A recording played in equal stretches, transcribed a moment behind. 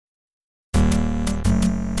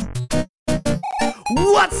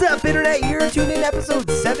What's up, Internet? You're tuned in episode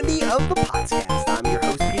 70 of the podcast. I'm your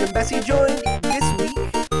host, Peter Bessie, joined this week,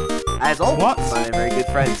 as always, by my very good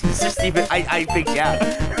friends, Mr. Steven. I picked you out.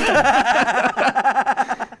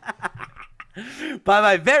 By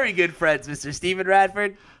my very good friends, Mr. Steven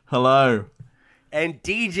Radford. Hello. And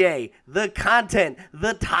DJ, the content,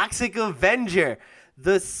 the Toxic Avenger,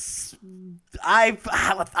 I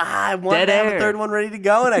wanted to have a third one ready to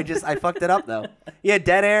go, and I fucked it up, though. Yeah,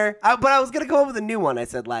 Dead Air. But I was going to come up with a new one, I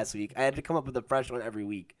said last week. I had to come up with a fresh one every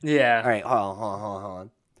week. Yeah. All right, hold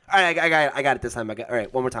on. All right, I got it this time. All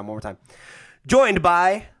right, one more time. Joined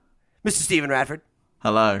by Mr. Steven Radford.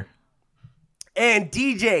 Hello. And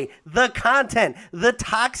DJ, the content, the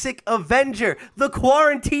Toxic Avenger, the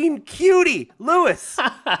Quarantine Cutie, Lewis.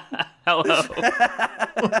 Hello.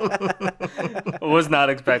 Was not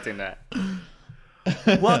expecting that.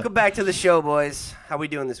 Welcome back to the show, boys. How we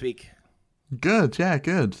doing this week? Good, yeah,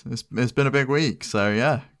 good. It's been a big week, so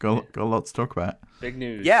yeah, got a lot to talk about. Big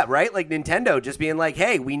news. Yeah, right? Like Nintendo just being like,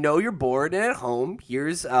 hey, we know you're bored and at home.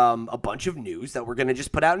 Here's a bunch of news that we're going to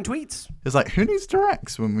just put out in tweets. It's like, who needs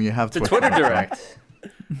directs when we have The Twitter Direct.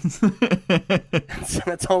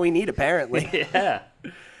 That's all we need, apparently. Yeah.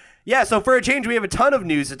 Yeah, so for a change, we have a ton of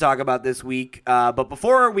news to talk about this week. But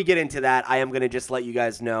before we get into that, I am going to just let you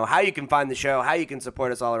guys know how you can find the show, how you can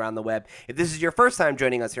support us all around the web. If this is your first time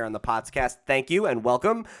joining us here on the podcast, thank you and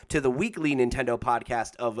welcome to the weekly Nintendo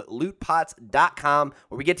podcast of lootpots.com,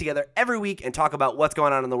 where we get together every week and talk about what's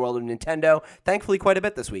going on in the world of Nintendo. Thankfully, quite a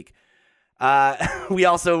bit this week. We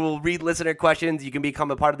also will read listener questions. You can become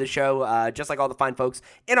a part of the show, just like all the fine folks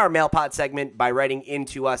in our MailPot segment by writing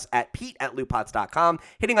into us at pete@lootpots.com,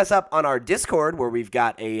 hitting us up on our Discord, where we've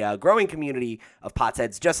got a growing community of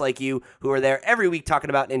potsheads just like you who are there every week talking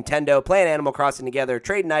about Nintendo, playing Animal Crossing together,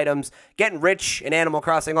 trading items, getting rich in Animal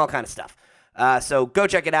Crossing, all kind of stuff. So go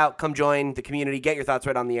check it out. Come join the community. Get your thoughts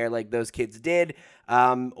right on the air like those kids did.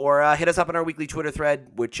 Or hit us up on our weekly Twitter thread,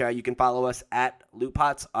 which you can follow us at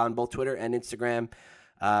LootPots on both Twitter and Instagram.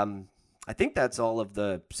 I think that's all of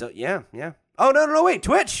the... So, yeah. Oh, no, wait.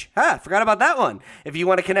 Twitch. Forgot about that one. If you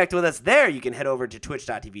want to connect with us there, you can head over to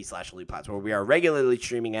twitch.tv/LootPots, where we are regularly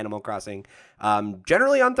streaming Animal Crossing,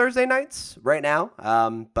 generally on Thursday nights right now.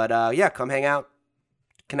 Yeah, come hang out,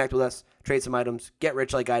 connect with us, trade some items, get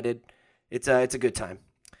rich like I did. It's a good time.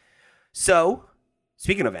 So,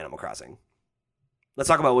 speaking of Animal Crossing, let's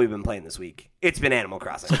talk about what we've been playing this week. It's been Animal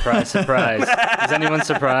Crossing. Surprise. Is anyone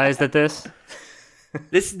surprised at this?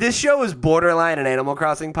 This show is borderline an Animal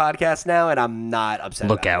Crossing podcast now, and I'm not upset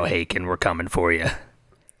Look about out, Haken. We're coming for you.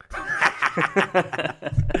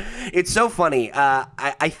 It's so funny.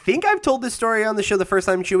 I think I've told this story on the show the first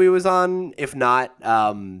time Chewy was on. If not,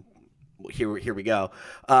 here we go.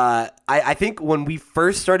 I think when we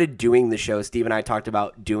first started doing the show, Steve and I talked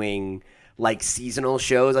about doing like seasonal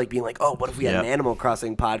shows, like being like, oh, what if we had an Animal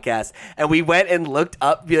Crossing podcast? And we went and looked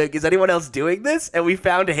up, be like, is anyone else doing this? And we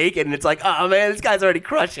found Haken, and it's like, oh man, this guy's already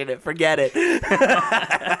crushing it. Forget it.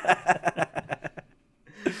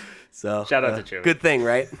 So Shout out to Chewy. Good thing,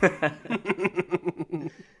 right?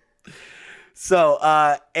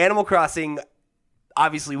 So Animal Crossing,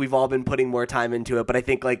 obviously we've all been putting more time into it, but I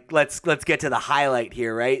think like let's get to the highlight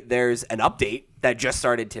here, right? There's an update that just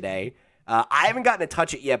started today. I haven't gotten to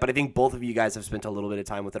touch it yet, but I think both of you guys have spent a little bit of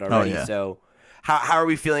time with it already. Oh, yeah. So how are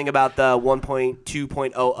we feeling about the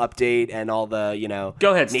 1.2.0 update and all the,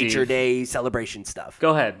 Go ahead, Nature Steve. Day celebration stuff?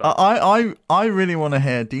 Go ahead, Bob. I really want to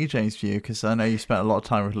hear DJ's view, because I know you spent a lot of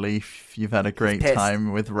time with Leaf. You've had a great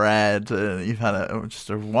time with Red. You've had just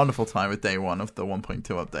a wonderful time with day one of the 1.2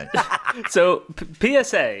 update. So,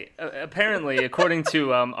 PSA, apparently, according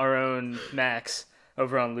to our own Max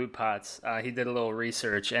over on LootPots, he did a little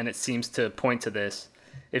research, and it seems to point to this.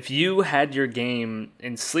 If you had your game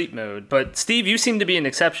in sleep mode, but Steve, you seem to be an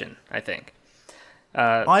exception, I think.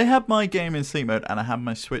 I had my game in sleep mode, and I had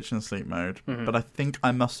my Switch in sleep mode, but I think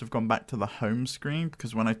I must have gone back to the home screen,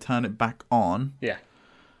 because when I turned it back on, Yeah.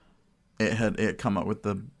 it had come up with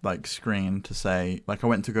the screen to say, I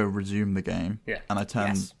went to go resume the game, and I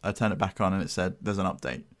turned it back on, and it said there's an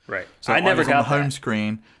update. Right. So I never was got on the home that.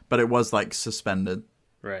 screen, but it was suspended.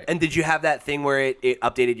 Right. And did you have that thing where it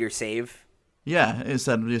updated your save? Yeah, it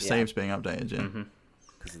said your save's being updated. Yeah.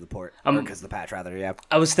 Because of the port, or because of the patch, rather, yeah.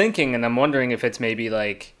 I was thinking, and I'm wondering if it's maybe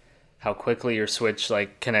how quickly your Switch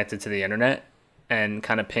connected to the internet and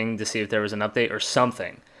kind of pinged to see if there was an update or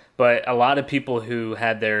something. But a lot of people who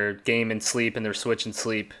had their game in sleep and their Switch in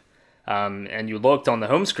sleep, and you looked on the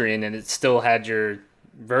home screen and it still had your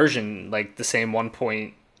version the same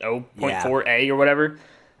 1.0.4a or whatever.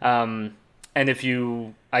 And if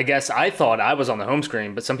you, I guess I thought I was on the home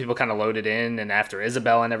screen, but some people kind of loaded in, and after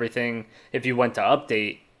Isabel and everything, if you went to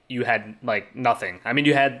update, you had like nothing. I mean,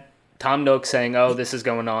 you had Tom Nook saying, "Oh, this is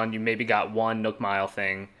going on." You maybe got one Nook Mile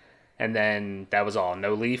thing, and then that was all.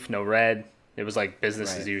 No Leaf, no Red. It was like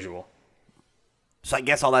business as usual. So I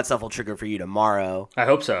guess all that stuff will trigger for you tomorrow. I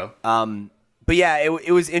hope so. But yeah,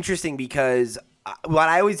 it was interesting because what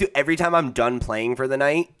I always do every time I'm done playing for the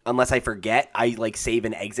night, unless I forget, I like save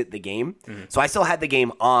and exit the game. Mm-hmm. So I still had the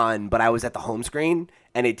game on, but I was at the home screen,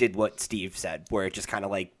 and it did what Steve said, where it just kind of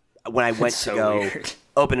like when I went to go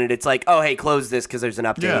open it, it's like, oh hey, close this because there's an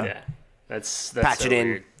update. Yeah, that's patch so it in,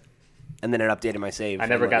 weird. And then it updated my save. I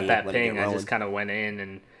never got that ping. I just kind of went in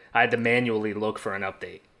and I had to manually look for an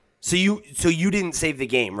update. So you didn't save the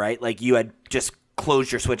game, right? Like you had just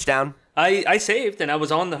closed your Switch down? I saved and I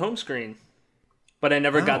was on the home screen. But I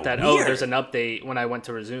never got that, weird. there's an update when I went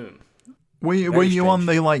to resume. Were you on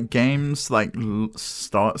the like games like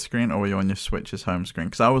start screen, or were you on your Switch's home screen?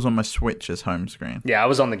 Because I was on my Switch's home screen. Yeah, I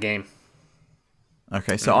was on the game.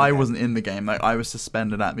 Okay, so I wasn't in the game. Like I was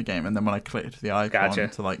suspended at the game, and then when I clicked the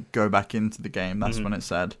icon to like go back into the game, that's when it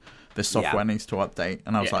said this software needs to update,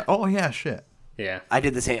 and I was like, oh yeah, shit. Yeah, I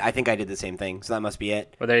did the same. I think I did the same thing. So that must be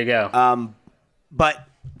it. Well, there you go. But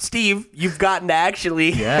Steve, you've gotten to actually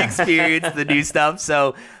experience the new stuff.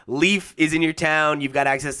 So Leaf is in your town. You've got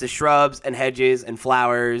access to shrubs and hedges and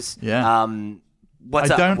flowers. Yeah.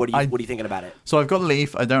 What's up? What are you thinking about it? So I've got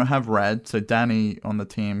Leaf. I don't have Red. So Danny on the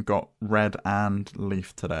team got Red and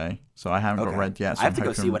Leaf today. So I haven't got Red yet. So I have to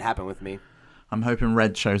go see what happened with me. I'm hoping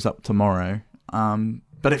Red shows up tomorrow.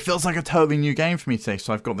 But it feels like a totally new game for me today.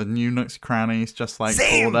 So I've got the new Nooks Crannies just like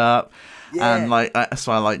pulled up, and like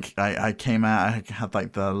I came out. I had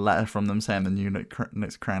like the letter from them saying the new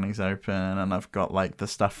Nooks Crannies open, and I've got like the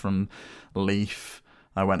stuff from Leaf.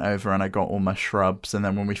 I went over and I got all my shrubs, and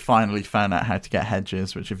then when we finally found out how to get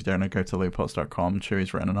hedges, which if you don't know, go to lootpots.com.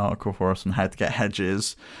 Chewy's written an article for us on how to get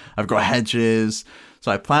hedges. I've got hedges,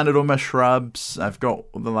 so I planted all my shrubs. I've got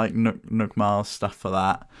the like Nook Mile stuff for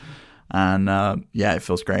that. And it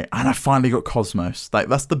feels great. And I finally got Cosmos. Like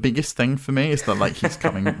that's the biggest thing for me is that like he's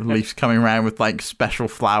coming, Leaf's coming around with like special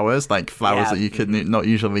flowers, like flowers that you could not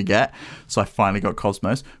usually get. So I finally got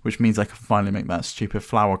Cosmos, which means I can finally make that stupid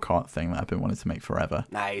flower cart thing that I've been wanting to make forever.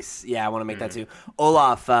 Nice. Yeah, I want to make that too.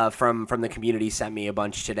 Olaf from the community sent me a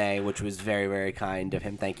bunch today, which was very, very kind of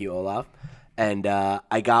him. Thank you, Olaf. And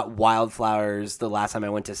I got wildflowers the last time I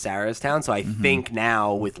went to Sarah's town. So I think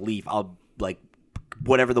now with Leaf, I'll like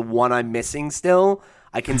whatever the one I'm missing still,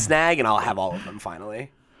 I can snag, and I'll have all of them finally.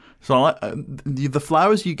 So the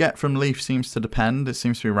flowers you get from Leaf seems to depend. It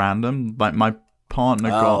seems to be random. Like my partner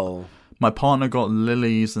got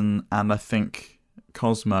lilies and I think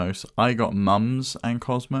Cosmos. I got mums and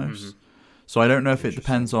Cosmos. Mm-hmm. So I don't know if it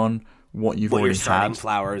depends on what you've already your starting had.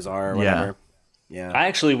 Flowers are or whatever. Yeah. I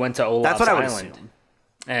actually went to Olaf's Island assume.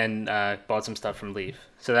 And bought some stuff from Leaf,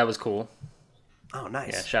 so that was cool. Oh,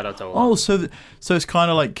 nice. Yeah, shout out to Olaf. Oh, so it's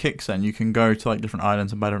kind of like Kicks then. You can go to like different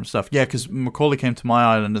islands and buy different stuff. Yeah, because Macaulay came to my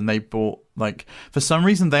island and they bought like, for some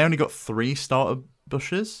reason they only got 3 starter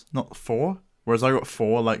bushes, not 4. Whereas I got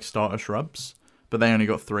 4 like starter shrubs, but they only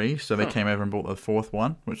got 3. So they came over and bought the 4th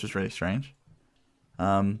one, which is really strange.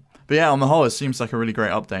 But yeah, on the whole, it seems like a really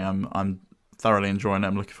great update. I'm thoroughly enjoying it.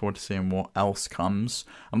 I'm looking forward to seeing what else comes.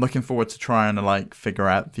 I'm looking forward to trying to like figure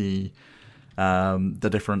out the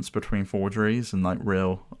difference between forgeries and like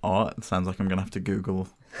real art. It sounds like I'm gonna have to Google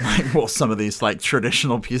like what some of these like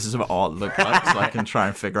traditional pieces of art look like, so I can try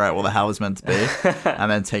and figure out what the hell is meant to be,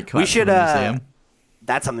 and then take class to the museum.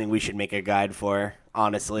 That's something we should make a guide for,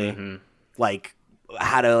 honestly. Like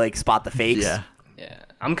how to like spot the fakes. Yeah.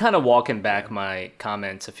 I'm kind of walking back my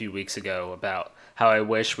comments a few weeks ago about how I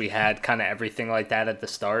wish we had kind of everything like that at the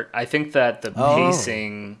start. I think that the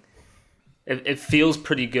pacing. It feels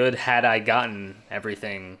pretty good had I gotten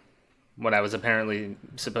everything what I was apparently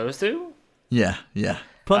supposed to. Yeah.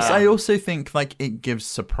 Plus, I also think like it gives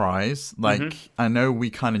surprise. Like I know we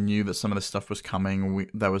kind of knew that some of this stuff was coming.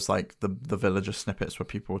 There was like the villager snippets where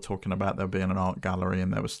people were talking about there being an art gallery,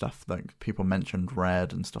 and there was stuff like people mentioned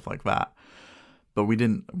Red and stuff like that. But we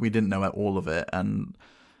didn't know all of it, and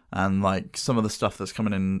like some of the stuff that's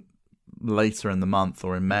coming in later in the month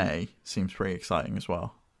or in May seems pretty exciting as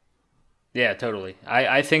well. Yeah, totally.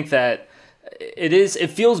 I think that it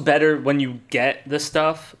feels better when you get the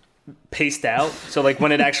stuff paced out. So like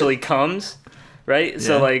when it actually comes, right? Yeah.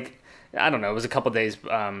 So like, I don't know, it was a couple days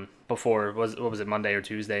before, what was it, Monday or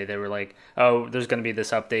Tuesday? They were like, oh, there's going to be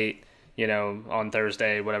this update, on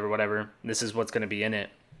Thursday, whatever. This is what's going to be in it.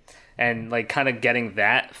 And like kind of getting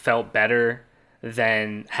that felt better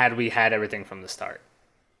than had we had everything from the start.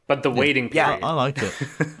 But the waiting Yeah. period. I like it.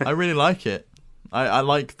 I really like it. I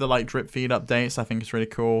like the drip feed updates. I think it's really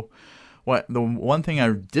cool. The one thing I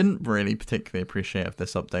didn't really particularly appreciate of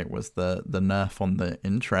this update was the nerf on the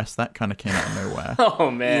interest. That kind of came out of nowhere.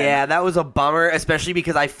 Oh man. Yeah, that was a bummer, especially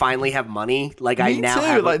because I finally have money. Like I Me now too,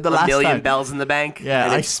 have like the a last million time. bells in the bank. Yeah,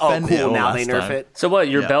 and I it's, spent cool, it all now they last nerf time. it. So what?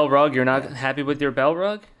 Your Yeah. bell rug? You're not happy with your bell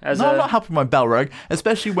rug? I'm not happy with my bell rug,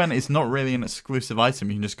 especially when it's not really an exclusive item.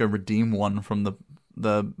 You can just go redeem one from the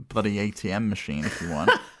bloody ATM machine if you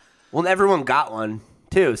want. Well, everyone got one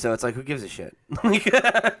too, so it's like, who gives a shit?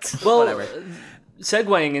 Well, Whatever.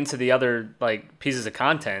 segueing into the other pieces of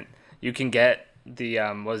content, you can get the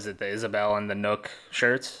the Isabelle and the Nook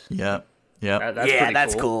shirts. Yeah. That's Yeah, pretty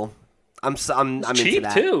that's cool. I'm into cheap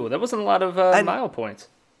that. too. That wasn't a lot of mile points.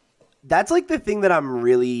 That's like the thing that I'm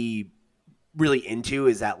really, really into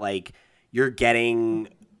is that like you're getting,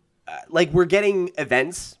 we're getting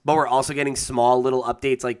events, but we're also getting small little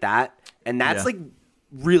updates like that, and that's Yeah. like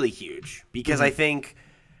really huge because I think.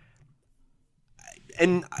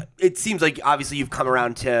 And it seems like obviously you've come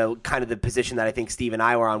around to kind of the position that I think Steve and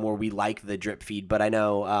I were on, where we like the drip feed. But I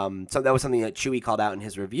know so that was something that Chewy called out in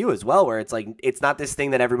his review as well, where it's like it's not this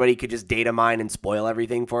thing that everybody could just data mine and spoil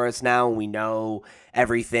everything for us now. We know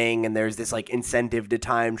everything, and there's this like incentive to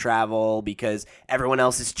time travel because everyone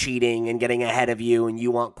else is cheating and getting ahead of you, and you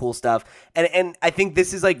want cool stuff. And I think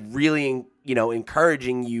this is like really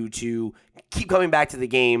encouraging you to keep coming back to the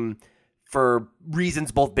game for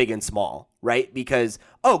reasons both big and small, right? Because,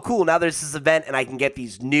 oh, cool, now there's this event and I can get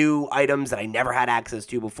these new items that I never had access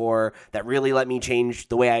to before that really let me change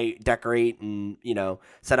the way I decorate and,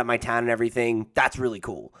 set up my town and everything. That's really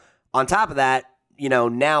cool. On top of that,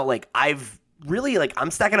 now, I've really,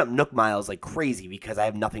 I'm stacking up Nook miles like crazy because I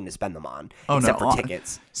have nothing to spend them on except for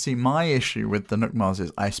tickets. See, my issue with the Nook miles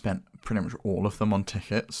is I spent pretty much all of them on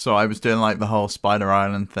tickets. So I was doing the whole Spider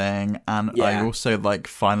Island thing, and I also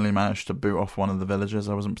finally managed to boot off one of the villages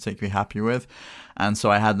I wasn't particularly happy with, and so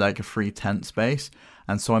I had a free tent space,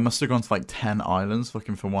 and so I must have gone to 10 islands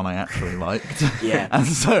looking for one I actually liked. Yeah. And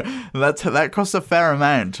so that costs a fair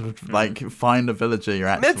amount to find a villager you're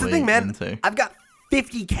actually That's the thing, man. into. I've got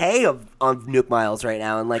 50K of Nook miles right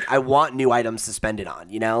now, and I want new items to spend it on.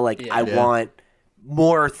 I want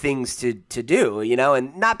more things to do,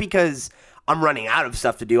 and not because I'm running out of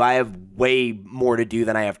stuff to do. I have way more to do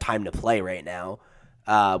than I have time to play right now,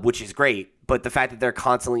 which is great. But the fact that they're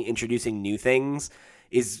constantly introducing new things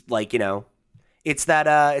is it's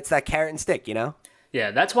that carrot and stick,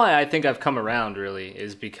 Yeah, that's why I think I've come around, really,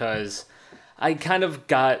 is because I kind of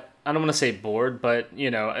got, I don't want to say bored, but,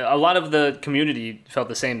 a lot of the community felt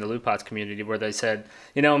the same, the Loot Pots community, where they said,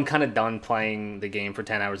 I'm kind of done playing the game for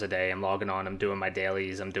 10 hours a day. I'm logging on, I'm doing my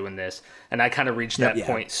dailies, I'm doing this. And I kind of reached that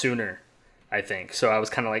point sooner, I think. So I was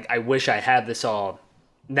kind of I wish I had this all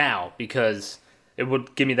now, because it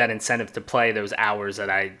would give me that incentive to play those hours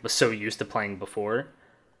that I was so used to playing before.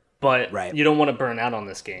 But you don't want to burn out on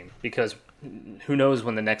this game, because who knows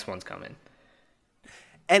when the next one's coming.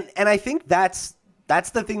 And I think that's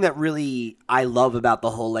the thing that really I love about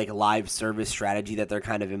the whole live service strategy that they're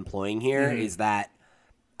kind of employing here is that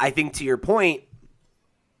I think, to your point,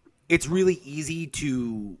 it's really easy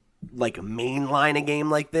to mainline a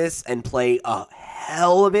game like this and play a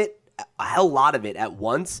hell lot of it at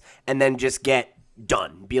once and then just get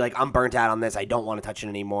done. Be like, I'm burnt out on this. I don't want to touch it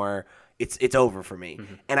anymore. It's over for me.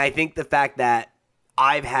 And I think the fact that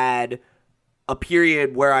I've had a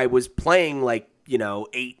period where I was playing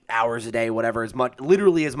 8 hours a day, whatever,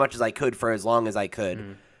 literally as much as I could for as long as I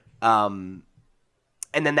could. And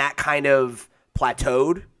then that kind of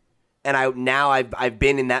plateaued. And I've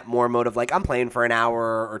been in that more mode of I'm playing for an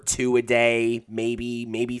hour or two a day,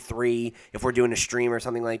 maybe 3 if we're doing a stream or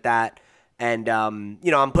something like that. And,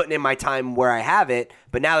 I'm putting in my time where I have it.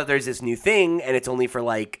 But now that there's this new thing and it's only for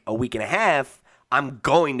a week and a half, I'm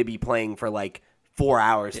going to be playing for 4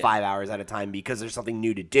 hours, 5 hours at a time because there's something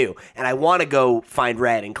new to do. And I want to go find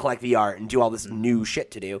Red and collect the art and do all this new shit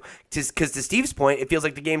to do. Because to Steve's point, it feels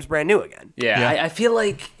like the game's brand new again. Yeah. I feel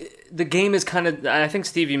like the game is kind of, I think,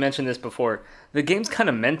 Steve, you mentioned this before, the game's kind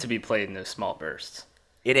of meant to be played in those small bursts.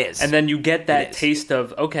 It is. And then you get that taste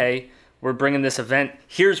of, okay, we're bringing this event.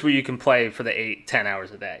 Here's where you can play for the 8-10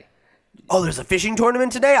 hours a day. Oh, there's a fishing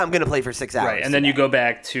tournament today? I'm going to play for 6 hours. Right, and then you go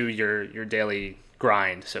back to your daily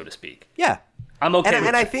grind, so to speak. Yeah. I'm okay with and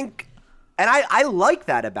that. I think, and I like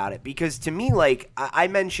that about it because to me, I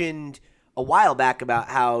mentioned a while back about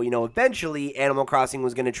how, eventually Animal Crossing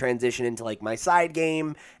was going to transition into my side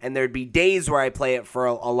game, and there'd be days where I play it for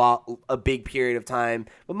a big period of time,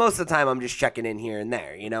 but most of the time I'm just checking in here and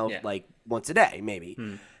there, once a day maybe.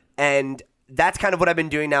 And that's kind of what I've been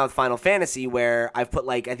doing now with Final Fantasy, where I've put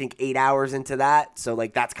like I think 8 hours into that. So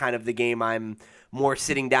like that's kind of the game I'm more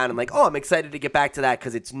sitting down and like, oh, I'm excited to get back to that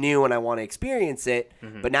because it's new and I want to experience it.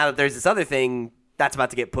 But now that there's this other thing, that's about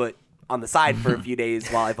to get put on the side for a few days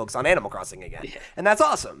while I focus on Animal Crossing again. And that's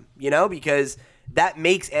awesome, because that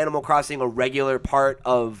makes Animal Crossing a regular part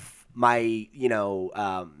of my,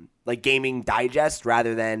 like gaming digest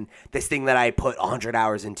rather than this thing that I put 100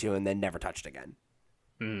 hours into and then never touched again.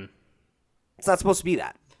 It's not supposed to be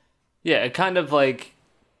that. Yeah, it kind of like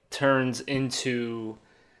turns into...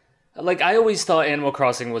 Like, I always thought Animal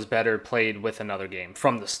Crossing was better played with another game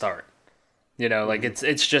from the start. Like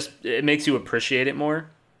it's just, it makes you appreciate it more.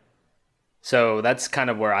 So that's kind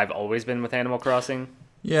of where I've always been with Animal Crossing.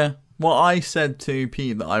 Yeah. Well, I said to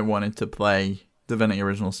Pete that I wanted to play Divinity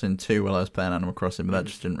Original Sin 2 while I was playing Animal Crossing, but that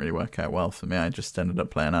just didn't really work out well for me. I just ended up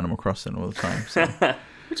playing Animal Crossing all the time. So.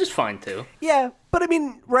 Which is fine, too. Yeah, but I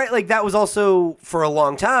mean, right, like that was also, for a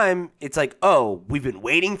long time, it's like, oh, we've been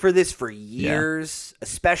waiting for this for years,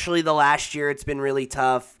 especially the last year. It's been really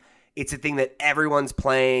tough. It's a thing that everyone's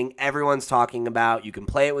playing, everyone's talking about. You can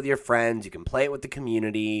play it with your friends. You can play it with the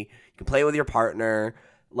community. You can play it with your partner.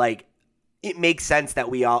 Like, it makes sense that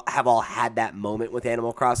we all had that moment with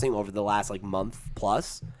Animal Crossing over the last, like, month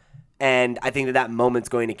plus. And I think that moment's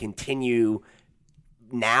going to continue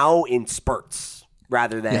now in spurts.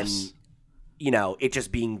 Rather than, it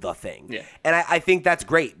just being the thing. Yeah. And I think that's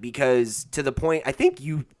great because to the point, I think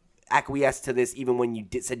you acquiesced to this even when you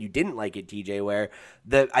said you didn't like it, TJ, where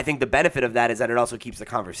I think the benefit of that is that it also keeps the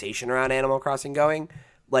conversation around Animal Crossing going.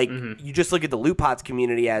 Like, you just look at the Loot Pots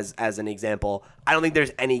community as an example. I don't think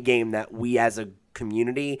there's any game that we as a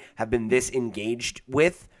community have been this engaged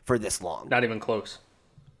with for this long. Not even close.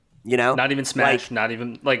 Not even Smash, not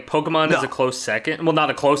even... Like, Pokemon is a close second. Well, not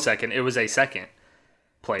a close second. It was a second.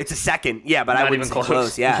 Place. It's a second, yeah, but not I wouldn't even say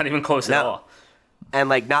close. Yeah, not even close at all. And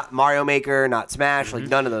like not Mario Maker, not Smash, like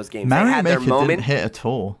none of those games. Mario they had Maker their moment. Didn't hit at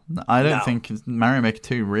all. I don't think Mario Maker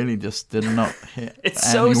 2 really just did not hit. It's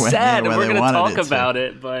so sad, and we're going to talk about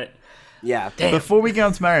it, but yeah. Damn. Before we go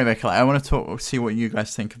on to Mario Maker, I want to see what you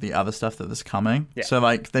guys think of the other stuff that is coming. Yeah. So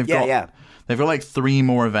like they've got like 3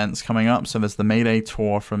 more events coming up. So there's the Mayday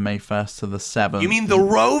Tour from May 1st to the 7th. You mean the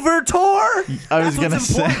Rover Tour? I was going to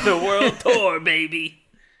say the World Tour, baby.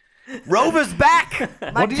 Rover's back.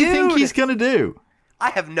 What do you think he's going to do? I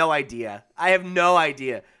have no idea.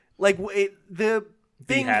 Like the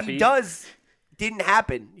thing he does didn't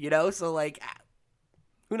happen, So like,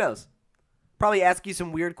 who knows? Probably ask you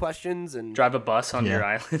some weird questions and drive a bus on your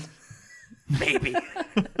island. Maybe.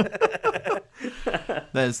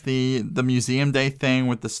 There's the Museum Day thing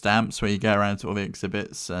with the stamps where you go around to all the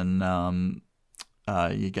exhibits and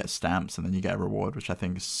you get stamps and then you get a reward, which I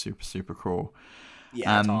think is super, super cool.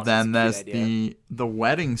 Yeah, and awesome. then there's the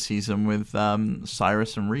wedding season with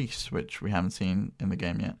Cyrus and Reese, which we haven't seen in the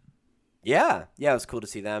game yet. Yeah, it was cool to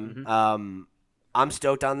see them. I'm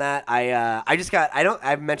stoked on that.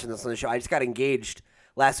 I've mentioned this on the show. I just got engaged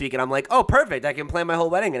last week, and I'm like, oh, perfect. I can plan my whole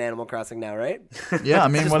wedding in Animal Crossing now, right? Yeah, I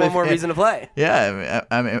mean, just one more reason to play. Yeah,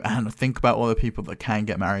 I mean, and think about all the people that can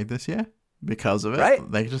get married this year. Because of it,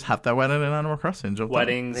 right. They just have their wedding in Animal Crossing.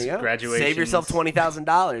 Weddings, graduations. Save yourself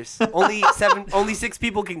 $20,000. only 6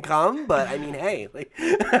 people can come, but I mean, hey, like...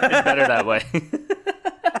 it's better that way.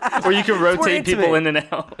 Or you can rotate people in and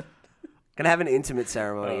out. Gonna have an intimate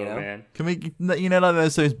ceremony, Man. Can we, like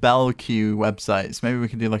there's those bell queue websites. Maybe we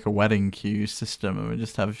could do like a wedding queue system, and we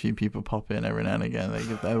just have a few people pop in every now and again. They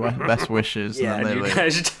give their best wishes. Yeah, and then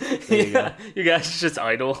you guys just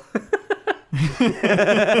idle.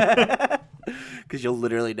 Because you'll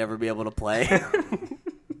literally never be able to play.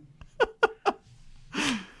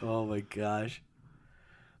 Oh my gosh.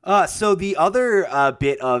 So the other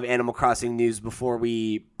bit of Animal Crossing news before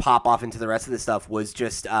we pop off into the rest of the stuff was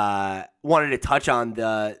just wanted to touch on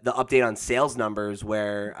the update on sales numbers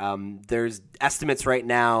where there's estimates right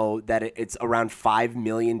now that it's around 5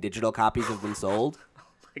 million digital copies have been sold,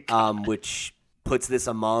 which puts this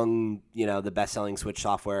among the best-selling Switch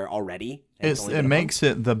software already. It makes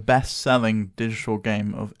it the best-selling digital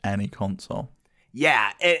game of any console.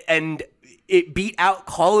 Yeah, and it beat out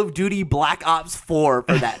Call of Duty Black Ops 4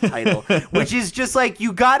 for that title, which is just like,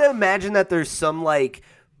 you gotta imagine that there's some like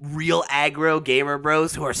real aggro gamer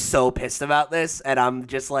bros who are so pissed about this, and I'm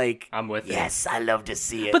just like, I'm with it. Yes, I love to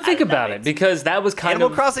see it. But think about it, because that was kind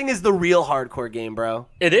Animal Crossing is the real hardcore game, bro.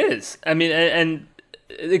 It is. I mean, and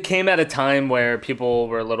it came at a time where people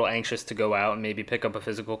were a little anxious to go out and maybe pick up a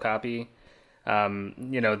physical copy.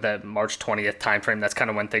 That March 20th timeframe. That's kind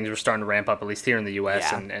of when things were starting to ramp up, at least here in the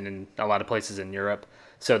U.S. Yeah. and in a lot of places in Europe.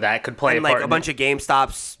 So that could play and a part. Like a bunch of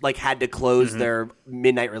GameStops like had to close their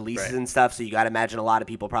midnight releases and stuff. So you got to imagine a lot of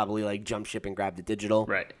people probably like jump ship and grab the digital.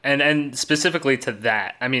 Right. And specifically to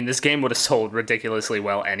that, I mean, this game would have sold ridiculously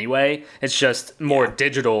well anyway. It's just more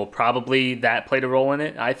digital, probably, that played a role in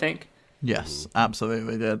it, I think. Yes,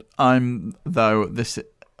 absolutely did. I'm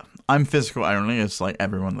physical only, as like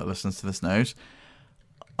everyone that listens to this knows.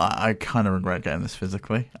 I kind of regret getting this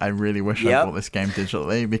physically. I really wish I bought this game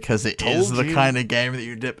digitally because it is the kind of game that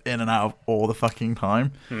you dip in and out of all the fucking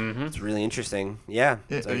time. Mm-hmm. It's really interesting. Yeah.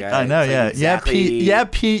 I know, yeah. Exactly... Yeah,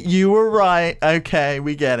 Pete, you were right. Okay,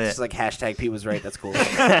 we get it. It's like hashtag Pete was right. That's cool.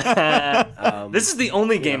 This is the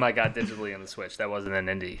only game I got digitally on the Switch that wasn't an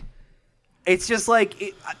indie. It's just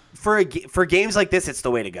like, for games like this, it's the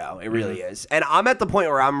way to go. It really is. And I'm at the point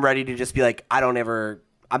where I'm ready to just be like, I'm never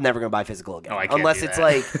going to buy physical again. Unless it's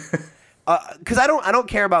like, because I don't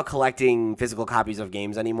care about collecting physical copies of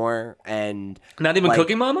games anymore. And not even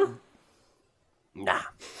Cookie Mama? Nah.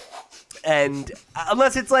 And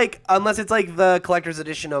unless it's like the collector's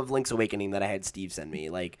edition of Link's Awakening that I had Steve send me,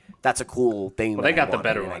 like that's a cool thing. Well, they got the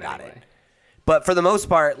better one. I got it. But for the most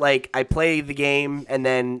part, like I play the game and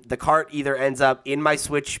then the cart either ends up in my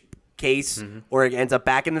Switch case or it ends up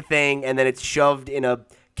back in the thing and then it's shoved in a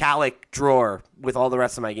Calic drawer with all the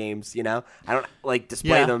rest of my games. I don't like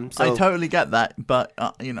display them. So I totally get that, but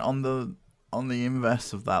on the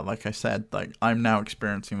inverse of that, like I said, like I'm now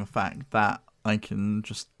experiencing the fact that I can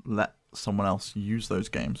just let someone else use those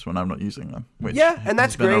games when I'm not using them. Which and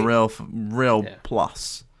that's has been great. a real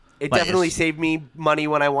plus. It definitely saved me money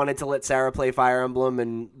when I wanted to let Sarah play Fire Emblem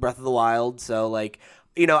and Breath of the Wild. So, like,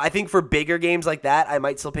 I think for bigger games like that, I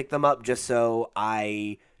might still pick them up just so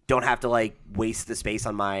I don't have to, like, waste the space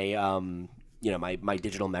on my, my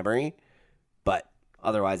digital memory. But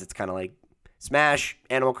otherwise, it's kind of like Smash,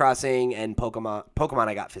 Animal Crossing, and Pokemon. Pokemon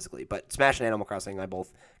I got physically, but Smash and Animal Crossing I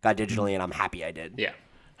both got digitally, and I'm happy I did. Yeah.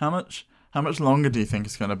 How much longer do you think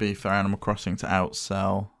it's going to be for Animal Crossing to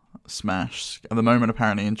outsell Smash? At the moment,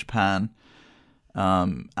 apparently in Japan,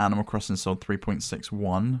 Animal Crossing sold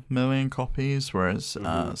 3.61 million copies, whereas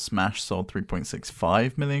Smash sold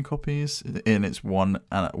 3.65 million copies in its almost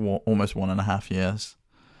 1.5 years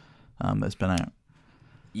that's been out.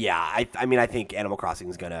 Yeah, I think Animal Crossing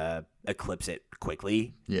is gonna eclipse it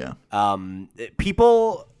quickly. Yeah.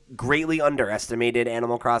 People greatly underestimated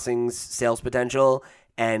Animal Crossing's sales potential,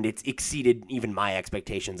 and it's exceeded even my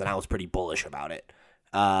expectations, and I was pretty bullish about it.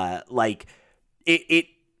 It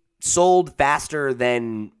sold faster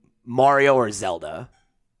than Mario or Zelda,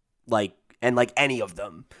 and any of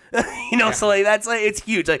them, So that's it's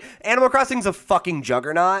huge. Like Animal Crossing's a fucking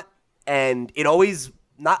juggernaut, and it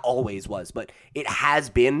not always was, but it has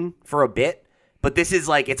been for a bit. But this is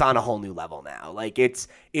like it's on a whole new level now. Like it's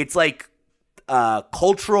like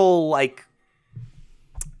cultural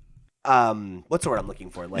what's the word I'm looking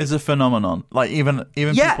for? Like, it's a phenomenon. Like even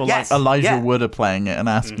people like Elijah Wood are playing it and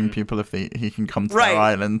asking people if he can come to their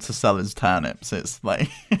island to sell his turnips. It's like,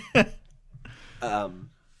 and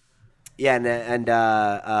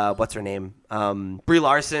what's her name? Brie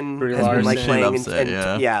Larson has been like playing,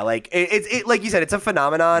 it's like you said, it's a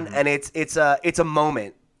phenomenon, and it's a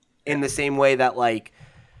moment in the same way that like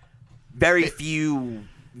very few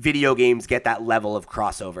video games get that level of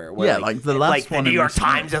crossover. Where, like the last one, the New York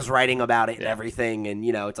Times is writing about it and everything, and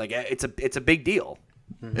it's like it's a big deal.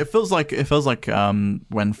 It feels like when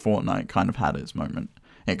Fortnite kind of had its moment.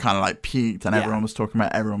 It kind of like peaked, and everyone was talking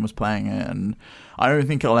about it, everyone was playing it, and I don't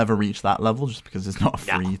think it'll ever reach that level just because it's not a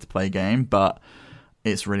free to play game. But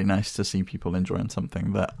it's really nice to see people enjoying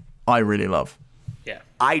something that I really love. Yeah,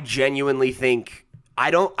 I genuinely think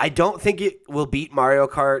I don't think it will beat Mario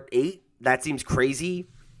Kart 8. That seems crazy.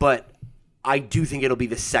 But I do think it'll be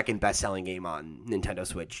the second best-selling game on Nintendo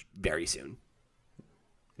Switch very soon.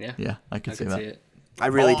 Yeah, I could see that. I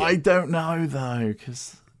really do. I don't know though,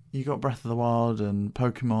 because you got Breath of the Wild and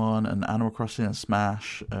Pokemon and Animal Crossing and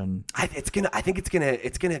Smash, and I think it's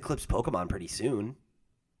gonna eclipse Pokemon pretty soon.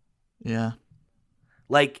 Yeah,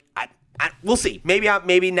 like we'll see.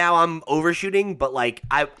 Maybe now I'm overshooting, but like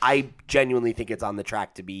I genuinely think it's on the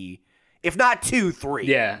track to be. If not 2, 3.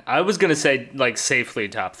 Yeah, I was going to say, like, safely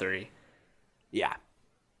top 3. Yeah.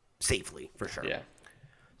 Safely, for sure. Yeah.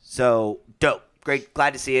 So, dope. Great.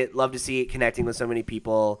 Glad to see it. Love to see it connecting with so many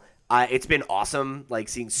people. It's been awesome, like,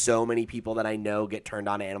 seeing so many people that I know get turned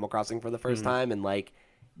on to Animal Crossing for the first time and, like,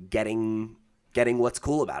 getting what's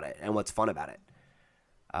cool about it and what's fun about it.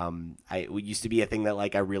 It used to be a thing that,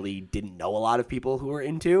 like, I really didn't know a lot of people who were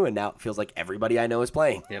into, and now it feels like everybody I know is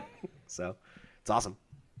playing. Yep. So, it's awesome.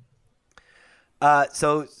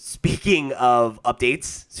 So speaking of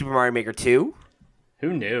updates, Super Mario Maker 2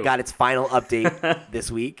 Who knew? got its final update this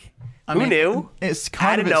week. I Who mean, knew? It's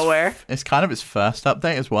kind Out of of nowhere. It's kind of its first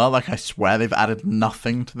update as well. Like, I swear they've added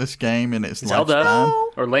nothing to this game in its Zelda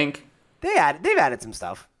lifespan. or Link. They've added some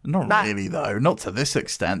stuff. Not really though. Not to this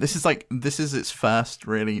extent. This is its first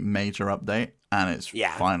really major update and its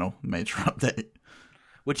final major update.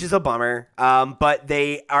 Which is a bummer. But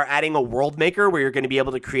they are adding a world maker where you're going to be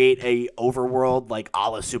able to create a overworld like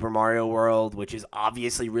a la Super Mario World, which is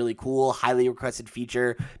obviously really cool, highly requested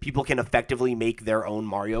feature. People can effectively make their own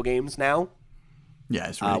Mario games now. Yeah,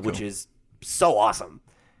 it's really cool. Which is so awesome.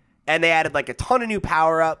 And they added like a ton of new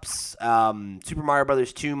power-ups. Super Mario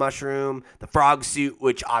Brothers 2 mushroom, the frog suit,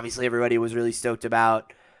 which obviously everybody was really stoked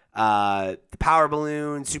about. The power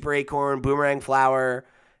balloon, super acorn, boomerang flower.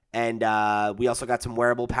 And we also got some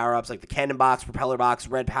wearable power-ups like the cannon box, propeller box,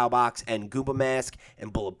 red pow box, and Goomba mask,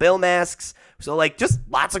 and Bullet Bill masks. So like just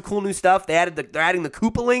lots of cool new stuff. They're adding the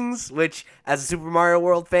Koopalings, which as a Super Mario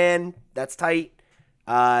World fan, that's tight.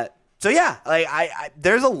 So yeah, like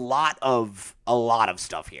there's a lot of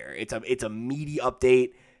stuff here. It's a meaty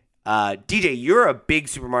update. DJ, you're a big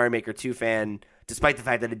Super Mario Maker 2 fan, despite the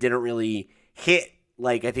fact that it didn't really hit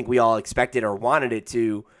like I think we all expected or wanted it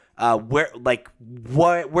to.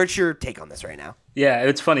 Where's your take on this right now? Yeah,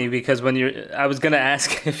 it's funny because I was gonna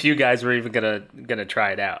ask if you guys were even gonna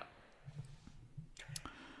try it out.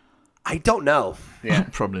 I don't know. Yeah,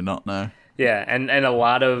 probably not. No. Yeah, and a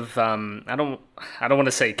lot of I don't want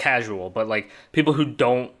to say casual, but like people who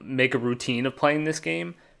don't make a routine of playing this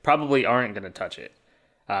game probably aren't gonna touch it.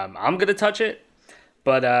 I'm gonna touch it,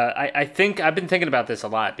 but I think I've been thinking about this a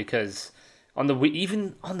lot because on the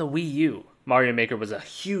Wii U, Mario Maker was a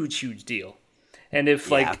huge deal. And if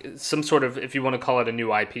like some sort of, if you want to call it a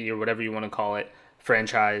new IP or whatever you want to call it,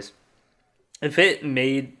 franchise, if it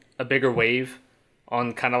made a bigger wave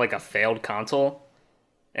on kind of like a failed console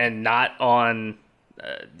and not on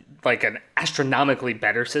like an astronomically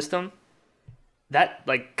better system, that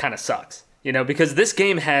like kind of sucks, because this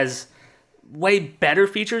game has way better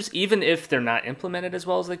features, even if they're not implemented as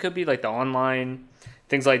well as they could be, like the online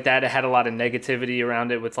things like that. It had a lot of negativity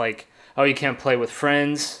around it with like, oh, you can't play with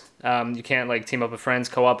friends. You can't like team up with friends,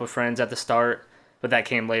 co-op with friends at the start, but that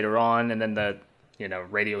came later on. And then the,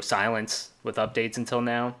 radio silence with updates until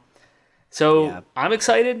now. So I'm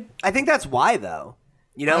excited. I think that's why though,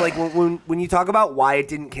 like when you talk about why it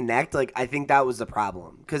didn't connect, like I think that was the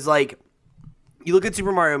problem. Cause like you look at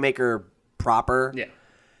Super Mario Maker proper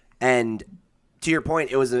and to your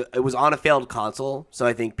point, it was on a failed console. So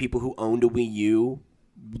I think people who owned a Wii U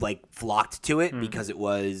like flocked to it because it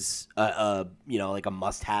was like a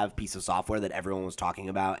must-have piece of software that everyone was talking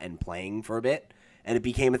about and playing for a bit, and it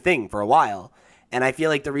became a thing for a while. And I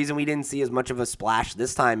feel like the reason we didn't see as much of a splash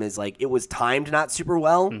this time is like it was timed not super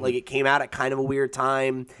well. Like it came out at kind of a weird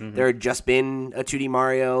time. There had just been a 2D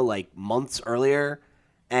Mario like months earlier,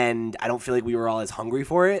 and I don't feel like we were all as hungry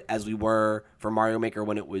for it as we were for Mario Maker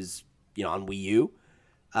when it was on Wii U.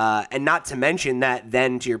 And not to mention that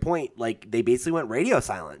then, to your point, like they basically went radio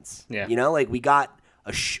silence. Yeah. Like we got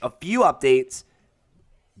a few updates,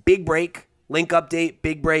 big break, Link update,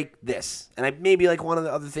 big break, this. And maybe like one of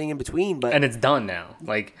the other thing in between. But and it's done now.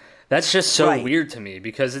 Like that's just so weird to me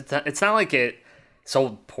because it's not like it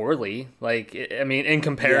sold poorly. Like, in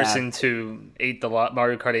comparison to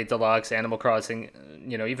Mario Kart 8 Deluxe, Animal Crossing,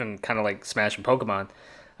 even kind of like Smash and Pokemon,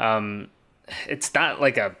 it's not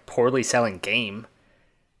like a poorly selling game.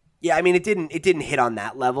 Yeah, it didn't hit on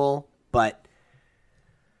that level, but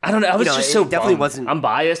I don't know. I was just so definitely bummed. wasn't. I'm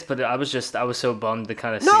biased, but I was so bummed to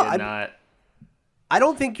kind of see it not. I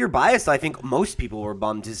don't think you're biased. I think most people were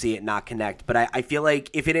bummed to see it not connect. But I feel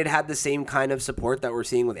like if it had had the same kind of support that we're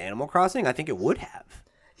seeing with Animal Crossing, I think it would have.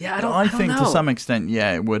 Yeah, I don't think know. To some extent,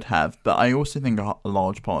 yeah, it would have. But I also think a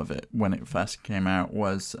large part of it, when it first came out,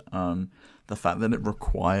 was the fact that it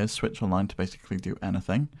requires Switch Online to basically do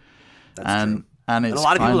anything. That's true. And it's a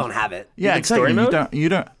lot of people don't have it. Yeah, exactly. Story mode? You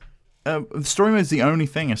don't. Story mode is the only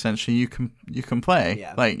thing essentially you can play.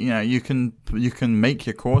 Yeah. Like you can make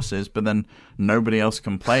your courses, but then nobody else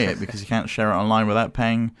can play it because you can't share it online without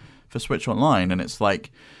paying for Switch Online. And it's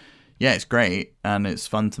like, yeah, it's great and it's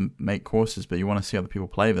fun to make courses, but you want to see other people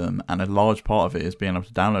play them. And a large part of it is being able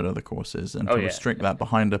to download other courses and to restrict that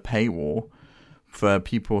behind a paywall for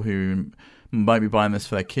people who might be buying this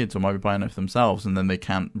for their kids or might be buying it for themselves, and then they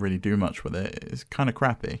can't really do much with it. It's kind of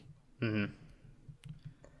crappy. Mm-hmm.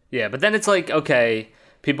 Yeah, but then it's like, okay,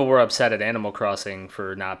 people were upset at Animal Crossing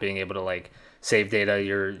for not being able to like save data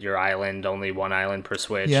your island, only one island per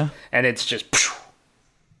Switch. Yeah. And it's just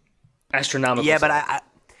astronomical. Yeah, but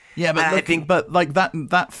Yeah, but I think,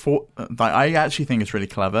 I actually think it's really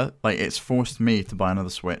clever. Like, it's forced me to buy another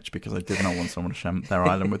Switch because I did not want someone to share their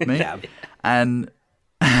island with me. Yeah. And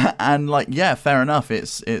like, yeah, fair enough.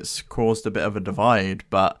 It's caused a bit of a divide,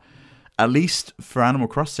 but at least for Animal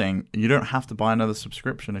Crossing, you don't have to buy another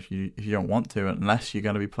subscription if you don't want to, unless you're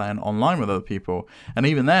going to be playing online with other people. And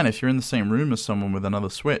even then, if you're in the same room as someone with another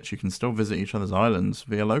Switch, you can still visit each other's islands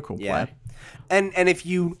via local play. And if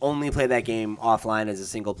you only play that game offline as a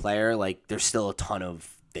single player, like, there's still a ton of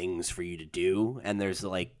things for you to do, and there's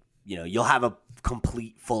like, you know, you'll have a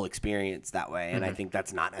complete full experience that way. And I think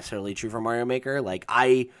that's not necessarily true for Mario Maker. Like,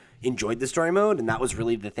 I enjoyed the story mode, and that was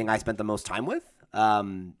really the thing I spent the most time with.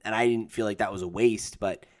 And I didn't feel like that was a waste,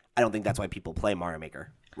 but I don't think that's why people play Mario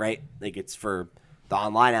Maker, right? Like, it's for the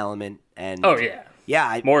online element. And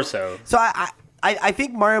more so. So I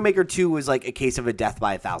think Mario Maker 2 was like a case of a death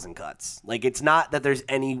by 1,000 cuts. Like, it's not that there's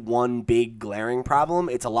any one big glaring problem.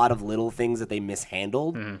 It's a lot of little things that they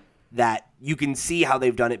mishandled that you can see how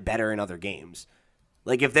they've done it better in other games.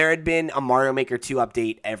 Like, if there had been a Mario Maker 2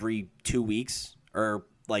 update every 2 weeks or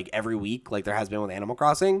like every week, like there has been with Animal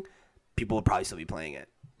Crossing, people would probably still be playing it.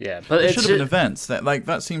 Yeah, but it should have been events.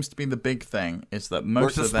 That seems to be the big thing. Is that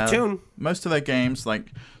most of their games,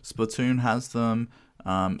 like Splatoon has them,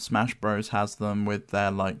 Smash Bros has them with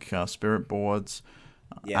their like spirit boards.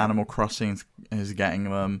 Animal Crossing is getting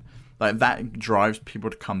them. Like, that drives people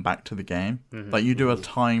to come back to the game. Like, you do a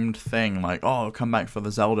timed thing, like, oh, come back for the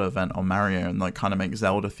Zelda event on Mario, and like kind of make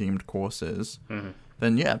Zelda themed courses.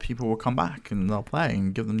 Then yeah, people will come back and they'll play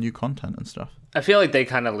and give them new content and stuff. I feel like they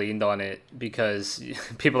kind of leaned on it because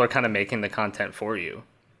people are kind of making the content for you,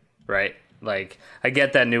 right? Like, I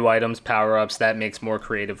get that new items, power-ups, that makes more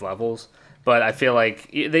creative levels, but I feel like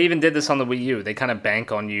they even did this on the Wii U. They kind of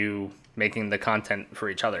bank on you making the content for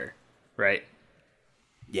each other, right?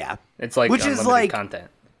 Yeah. It's like which unlimited is like content.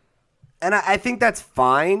 And I think that's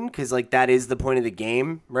fine because, like, that is the point of the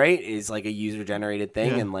game, right? Is like a user-generated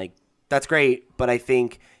thing, and like that's great. But I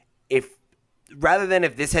think if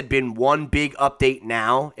this had been one big update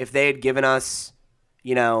now, if they had given us,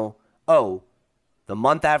 you know, the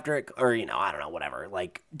month after it, or, you know, I don't know, whatever,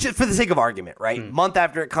 like, just for the sake of argument, right? Month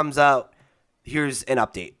after it comes out, here's an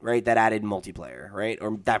update, right? That added multiplayer, right?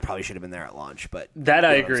 Or that probably should have been there at launch, but that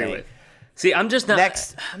I agree with. See, I'm just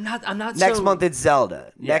not. I'm not. Next month it's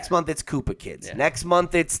Zelda. Yeah. Next month it's Koopa Kids. Yeah. Next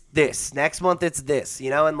month it's this. Next month it's this. You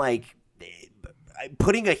know, and like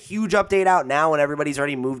putting a huge update out now when everybody's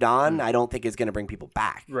already moved on, I don't think is going to bring people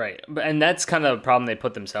back. Right, and that's kind of a problem they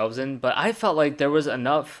put themselves in. But I felt like there was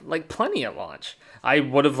enough, like plenty at launch. I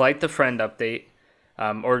would have liked the friend update,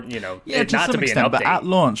 or you know, it not to be extent, an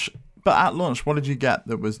update. But at launch, what did you get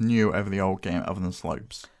that was new over the old game, other than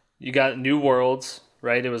slopes? You got new worlds.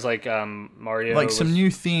 Right, it was like Mario. Like some new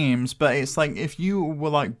themes, but it's like if you were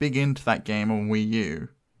like big into that game on Wii U,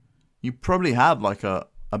 you probably had like a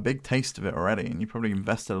big taste of it already, and you probably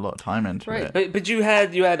invested a lot of time into it. Right, but you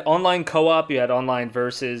had online co-op, you had online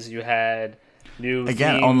versus, you had new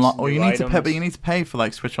themes, online. Or you need to pay, but you need to pay for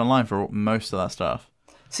like Switch Online for most of that stuff.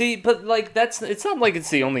 See, but like it's not like it's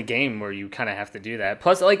the only game where you kind of have to do that.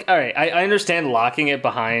 Plus, like, all right, I understand locking it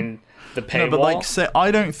behind the paywall. No, but like, say,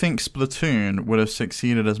 I don't think Splatoon would have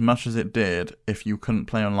succeeded as much as it did if you couldn't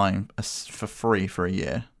play online for free for a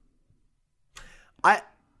year. I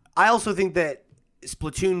also think that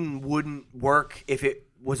Splatoon wouldn't work if it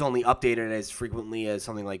was only updated as frequently as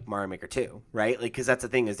something like Mario Maker 2, right? Like, because that's the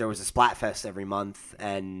thing, is there was a Splatfest every month,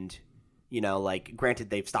 and, you know, like, granted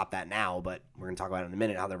they've stopped that now, but we're going to talk about it in a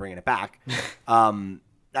minute, how they're bringing it back.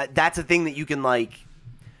 That's a thing that you can, like,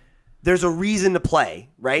 there's a reason to play,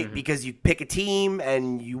 right? Because you pick a team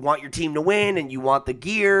and you want your team to win and you want the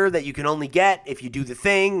gear that you can only get if you do the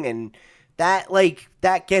thing, and that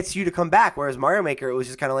gets you to come back. Whereas Mario Maker, it was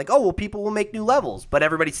just kind of like, oh, well, people will make new levels, but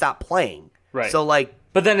everybody stopped playing. Right. So like,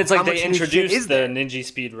 but then it's like they introduced the Ninja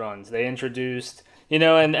speed runs. They introduced, you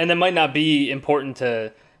know, and it might not be important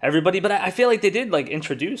to everybody, but I feel like they did like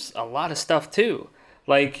introduce a lot of stuff too.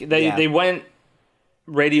 Like they went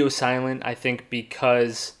radio silent, I think,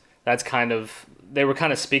 because that's kind of, they were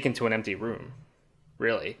kind of speaking to an empty room,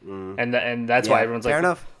 really, and that's why everyone's like,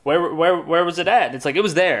 enough. Where was it at? It's like it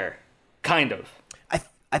was there, kind of.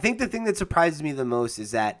 I think the thing that surprises me the most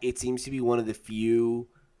is that it seems to be one of the few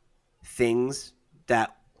things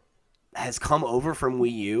that has come over from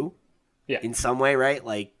Wii U, in some way, right?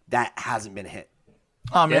 Like that hasn't been a hit.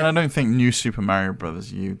 I mean, I don't think New Super Mario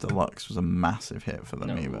Bros. U Deluxe was a massive hit for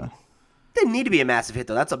them either. Didn't need to be a massive hit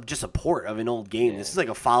though. That's just a port of an old game. This is like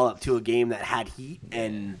a follow-up to a game that had heat,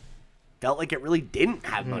 and felt like it really didn't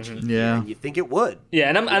have much heat. Yeah. And you think it would. Yeah,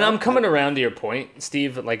 and I'm coming around to your point,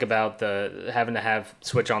 Steve, like about the having to have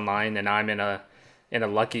Switch Online, and I'm in a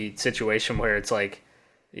lucky situation where it's like,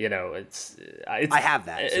 it's I have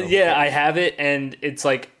that. So yeah, I have it, and it's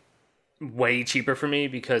like way cheaper for me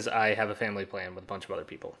because I have a family plan with a bunch of other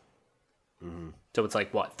people. Mm-hmm. So it's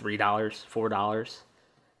like what, $3, $4,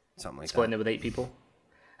 something like splitting that. it with 8 people.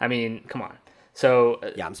 I mean, come on. So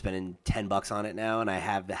yeah, I'm spending $10 on it now, and I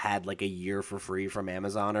have had like a year for free from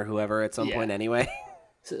Amazon or whoever at some point anyway.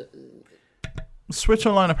 Switch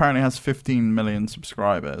Online apparently has 15 million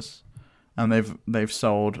subscribers, and they've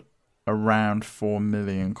sold around 4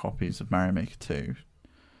 million copies of Mario Maker 2.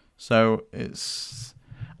 So it's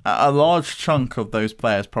a large chunk of those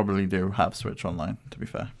players probably do have Switch Online, to be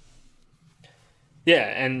fair. Yeah,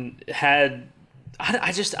 and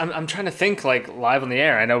I'm trying to think like live on the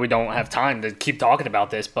air. I know we don't have time to keep talking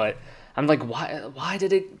about this, but I'm like, why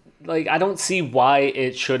did it, like, I don't see why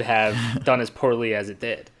it should have done as poorly as it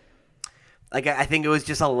did. Like, I think it was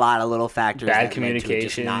just a lot of little factors. Bad that communication. Led to it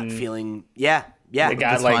just not feeling, yeah. The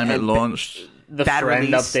guy, The like, time it launched. the bad friend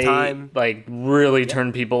release update, time. like, really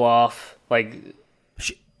turned people off. Like,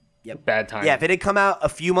 Yep. bad time. Yeah, if it had come out a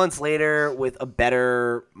few months later with a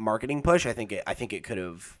better marketing push, I think it could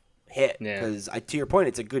have hit. Yeah. Because to your point,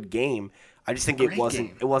 it's a good game. I just think Great it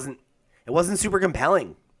wasn't super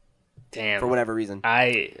compelling Damn. for whatever reason.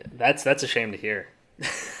 That's a shame to hear.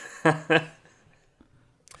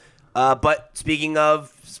 But speaking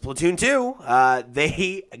of Splatoon 2,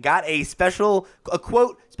 they got a special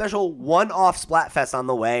one-off Splatfest on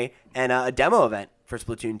the way and a demo event for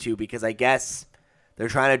Splatoon 2 because I guess they're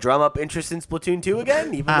trying to drum up interest in Splatoon 2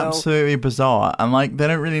 again. Absolutely bizarre, and like they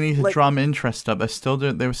don't really need to drum interest up. They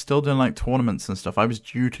were still doing like tournaments and stuff. I was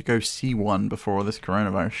due to go see one before all this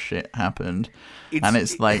coronavirus shit happened, and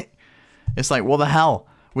it's like what the hell?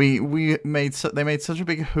 They made such a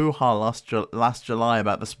big hoo-ha last July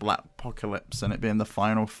about the Splatpocalypse and it being the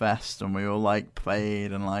final fest, and we all like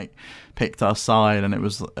played and like picked our side, and it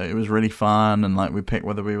was really fun, and like we picked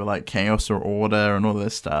whether we were like Chaos or Order and all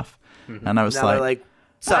this stuff. Mm-hmm. And I was like,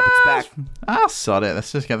 sup, it's back. Sod it.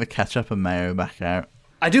 Let's just get the ketchup and mayo back out.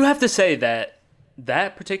 I do have to say that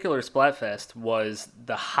particular Splatfest was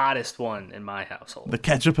the hottest one in my household. The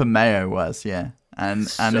ketchup and mayo was, yeah. And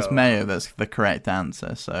it's mayo that's the correct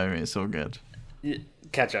answer, so it's all good.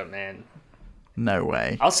 Ketchup, man. No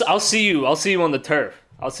way. I'll see you on the turf.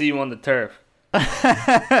 I'll see you on the turf.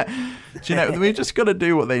 Do you know, we just got to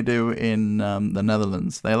do what they do in the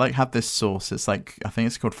Netherlands. They like have this sauce. It's like, I think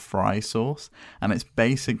it's called fry sauce, and it's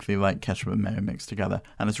basically like ketchup and mayo mixed together,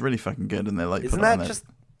 and it's really fucking good. And they like isn't that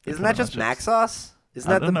just Mac sauce? Isn't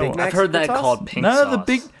that the Big Mac? I've heard that sauce? called pink sauce. No,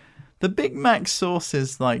 the Big Mac sauce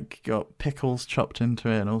is like got pickles chopped into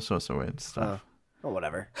it and all sorts of weird stuff. Oh,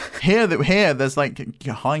 whatever. Here, there's like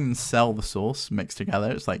Heinz sell the sauce mixed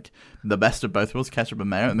together. It's like the best of both worlds, ketchup and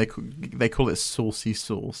mayo, and they call it saucy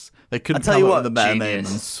sauce. They couldn't come up with a better name than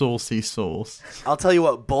saucy sauce. I'll tell you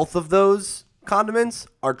what, both of those condiments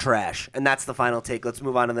are trash, and that's the final take. Let's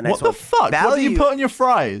move on to the next one. What the fuck? What do you put on your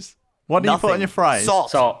fries? What do you put on your fries?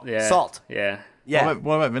 Salt. Yeah. Salt. Yeah. Yeah.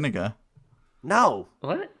 What about vinegar? No.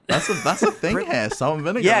 What? That's a thing here. Salt and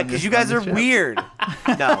vinegar. Yeah, because you guys are weird.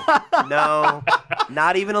 No,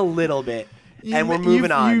 not even a little bit. And we're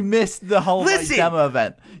moving on. You missed the whole demo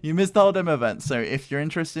event. You missed the whole demo event. So if you're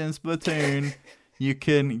interested in Splatoon, you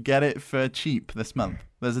can get it for cheap this month.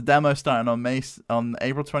 There's a demo starting on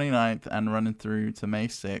April 29th and running through to May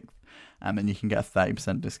 6th, and then you can get a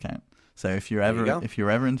 30% discount. So if you're ever into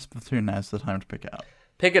Splatoon, now's the time to pick it up.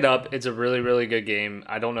 Pick it up. It's a really, really good game.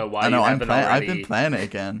 I don't know why you haven't already. I've been playing it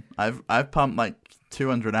again. I've pumped like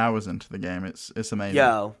 200 hours into the game. It's amazing.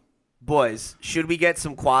 Yo, boys, should we get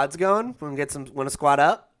some quads going? Want to squad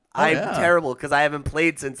up? I'm terrible because I haven't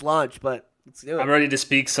played since launch, but let's do it. I'm ready to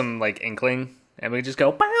speak some like Inkling, and we just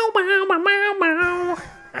go bow bow bow bow bow.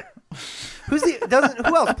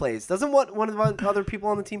 Who else plays? Doesn't one of the other people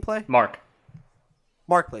on the team play? Mark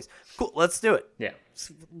plays. Cool. Let's do it. Yeah.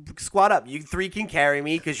 Squad up. You three can carry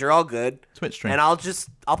me because you're all good. Twitch stream. And I'll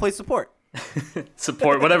play support.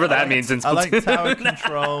 Support, whatever that means in Splatoon. I like tower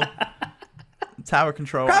control. Tower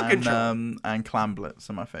control Crowd and control. And clan blitz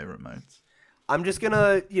are my favorite modes. I'm just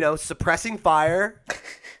gonna, suppressing fire,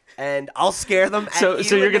 and I'll scare them. So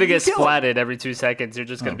you're gonna get kill them. splatted every 2 seconds. You're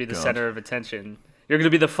just gonna be the center of attention. You're gonna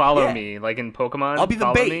be the follow me, like in Pokemon. I'll be the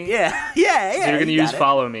follow bait. Me. Yeah. So you're gonna use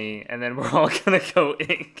follow me, and then we're all gonna go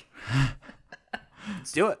ink.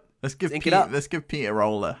 Let's do it. Let's give Pete a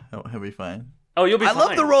roller. He'll be fine. Oh, you'll be I fine.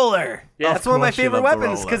 love the roller. Yeah, That's one of my course you favorite love the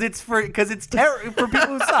weapons roller. because it's for people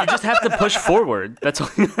who suck. You just have to push forward. That's all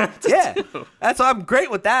you have to Yeah, do. that's why I'm great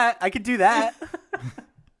with that. I could do that.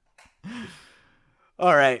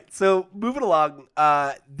 All right, so moving along.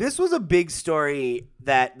 This was a big story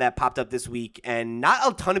that popped up this week, and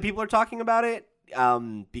not a ton of people are talking about it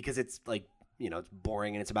because it's like, it's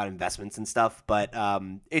boring and it's about investments and stuff. But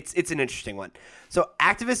it's an interesting one. So,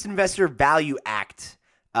 Activist Investor Value Act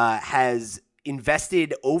has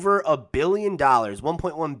invested over $1 billion,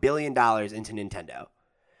 $1.1 billion into Nintendo.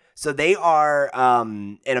 So they are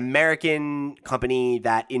an American company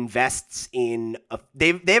that invests in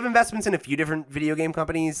they have investments in a few different video game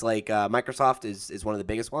companies. Like Microsoft is one of the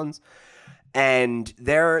biggest ones, and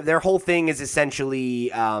their whole thing is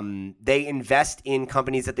essentially they invest in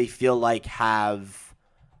companies that they feel like have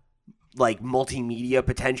like multimedia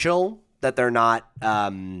potential that they're not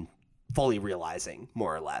fully realizing,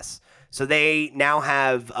 more or less. So they now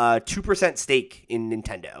have a 2% stake in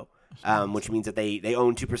Nintendo, which means that they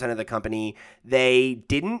own 2% of the company. They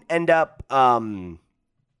didn't end up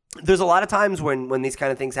there's a lot of times when these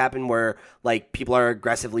kind of things happen where like people are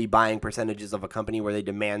aggressively buying percentages of a company where they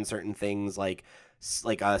demand certain things like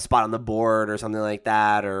a spot on the board or something like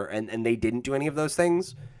that, and they didn't do any of those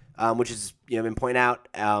things, which is been pointed out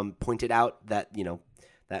that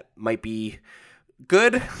that might be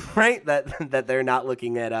good, right? That they're not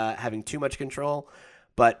looking at having too much control,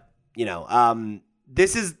 but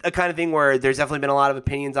this is a kind of thing where there's definitely been a lot of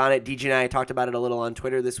opinions on it. DJ and I talked about it a little on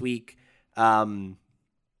Twitter this week.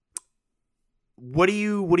 What do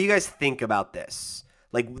you guys think about this?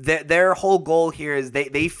 Like their whole goal here is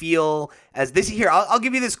they feel as this here. I'll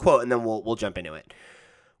give you this quote and then we'll jump into it.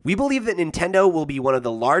 We believe that Nintendo will be one of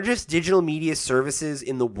the largest digital media services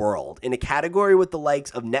in the world, in a category with the likes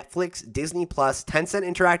of Netflix, Disney+, Tencent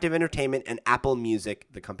Interactive Entertainment, and Apple Music,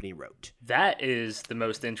 the company wrote. That is the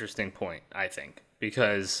most interesting point, I think,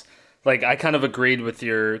 because like I kind of agreed with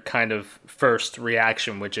your kind of first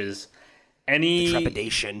reaction, which is any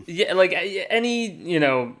trepidation. Yeah, like any,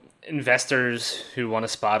 investors who want a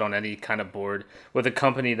spot on any kind of board with a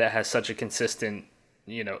company that has such a consistent,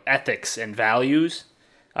 ethics and values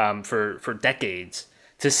for decades,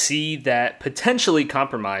 to see that potentially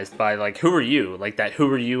compromised by like, who are you? Like that who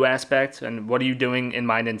are you aspect and what are you doing in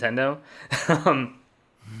my Nintendo?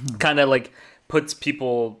 Kind of like puts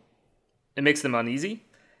people, it makes them uneasy,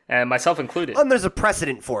 and myself included. And there's a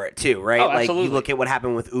precedent for it too, right? Oh, like absolutely. you look at what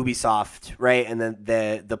happened with Ubisoft, right? And then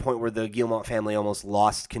the point where the Guillemot family almost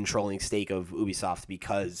lost controlling stake of Ubisoft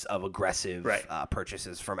because of aggressive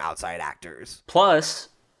purchases from outside actors. Plus,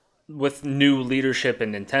 with new leadership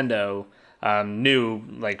in Nintendo, new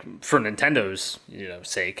like for Nintendo's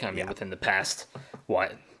sake, within the past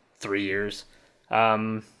 3 years,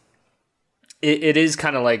 it is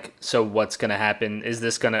kind of like, so what's going to happen? Is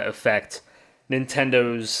this going to affect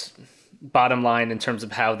Nintendo's bottom line in terms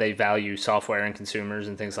of how they value software and consumers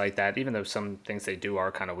and things like that? Even though some things they do are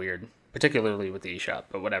kind of weird, particularly with the eShop,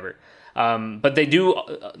 but whatever. But they do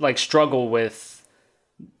struggle with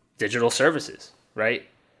digital services, right?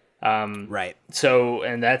 Right. So,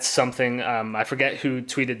 and that's something, I forget who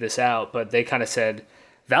tweeted this out, but they kind of said,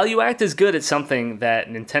 Value Act is good at something that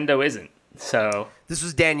Nintendo isn't. So this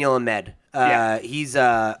was Daniel Ahmed. He's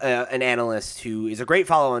an analyst who is a great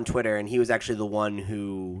follow on Twitter, and he was actually the one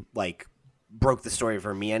who broke the story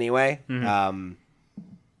for me anyway. Mm-hmm.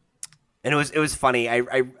 And it was funny. I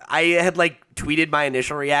had tweeted my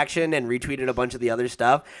initial reaction and retweeted a bunch of the other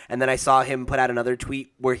stuff, and then I saw him put out another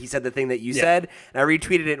tweet where he said the thing that you said, and I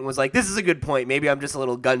retweeted it and was like, "This is a good point. Maybe I'm just a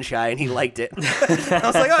little gun shy," and he liked it. I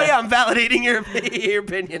was like, "Oh yeah, I'm validating your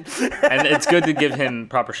opinion." And it's good to give him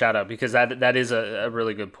proper shout out because that is a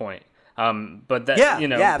really good point. But that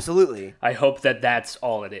absolutely. I hope that that's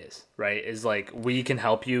all it is, right? Is like, we can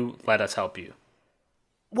help you, let us help you.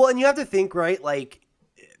 Well, and you have to think, right?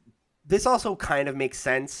 This also kind of makes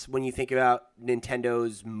sense when you think about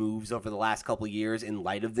Nintendo's moves over the last couple of years in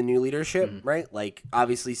light of the new leadership, right?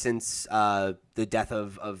 Obviously, since the death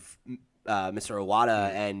of Mr.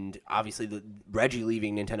 Iwata and obviously the Reggie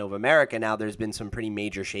leaving Nintendo of America, now there's been some pretty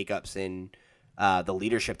major shakeups in the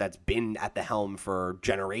leadership that's been at the helm for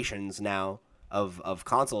generations now of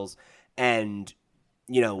consoles. And,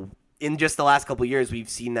 in just the last couple of years, we've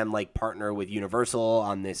seen them partner with Universal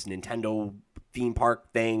on this Nintendo theme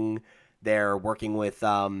park thing. They're working with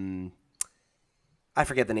I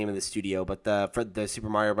forget the name of the studio, but for the Super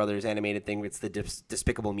Mario Brothers animated thing, it's the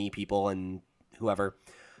Despicable Me people and whoever.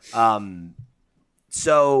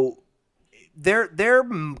 So they're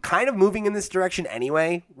kind of moving in this direction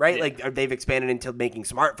anyway, right? Yeah. They've expanded into making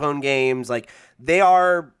smartphone games. They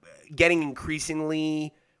are getting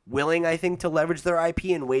increasingly willing, I think, to leverage their IP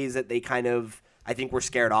in ways that they kind of, I think, were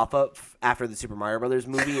scared off of after the Super Mario Brothers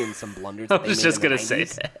movie and some blunders that I was just going to say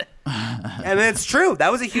that. And it's true.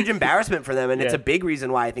 That was a huge embarrassment for them, and it's a big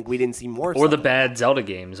reason why I think we didn't see more. Or the bad Zelda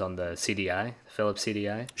games on the CDI, Philips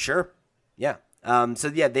CDI. Sure. Yeah.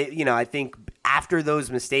 They, I think after those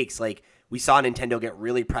mistakes, like, we saw Nintendo get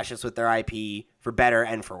really precious with their IP for better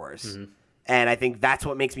and for worse. Mm-hmm. And I think that's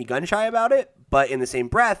what makes me gun shy about it. But in the same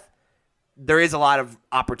breath, there is a lot of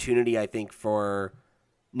opportunity, I think, for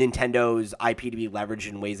Nintendo's IP to be leveraged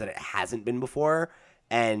in ways that it hasn't been before.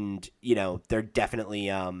 And, they're definitely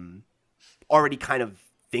already kind of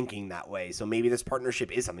thinking that way. So maybe this partnership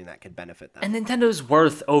is something that could benefit them. And Nintendo's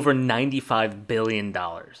worth over $95 billion,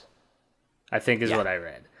 I think is what I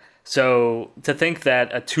read. So to think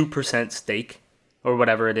that a 2% stake, or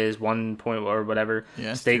whatever it is, 1 point or whatever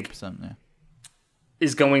stake 2%,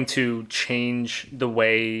 is going to change the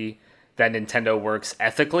way that Nintendo works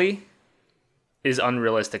ethically is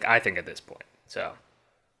unrealistic, I think, at this point. So,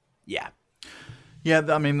 yeah,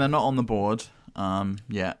 I mean, they're not on the board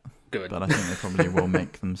yet. Good, but I think they probably will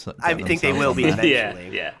make them. I think they will be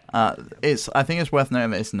eventually. Yeah. I think it's worth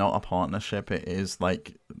noting that it's not a partnership. It is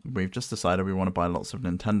like we've just decided we want to buy lots of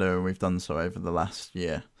Nintendo. We've done so over the last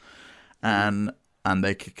year, and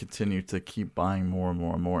they could continue to keep buying more and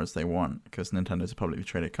more and more as they want, because Nintendo's a publicly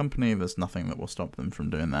traded company. There's nothing that will stop them from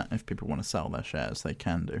doing that. If people want to sell their shares, they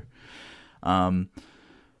can do.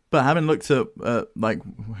 But having looked at like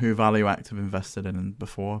who Value Active invested in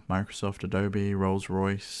before, Microsoft, Adobe,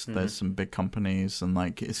 Rolls-Royce, there's some big companies, and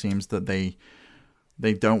like it seems that they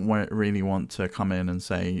don't really want to come in and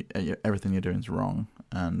say everything you're doing is wrong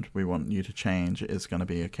and we want you to change. It's going to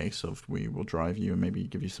be a case of we will drive you and maybe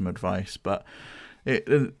give you some advice. But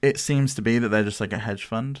it seems to be that they're just like a hedge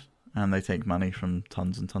fund, and they take money from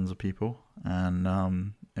tons and tons of people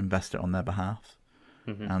and invest it on their behalf.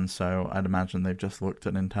 Mm-hmm. And so I'd imagine they've just looked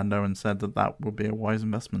at Nintendo and said that would be a wise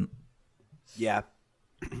investment. Yeah.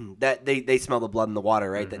 That they smell the blood in the water,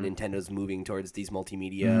 right? That Nintendo's moving towards these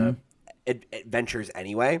multimedia adventures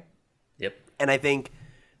anyway. Yep. And I think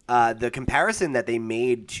the comparison that they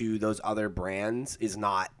made to those other brands is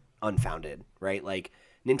not unfounded, right? Like,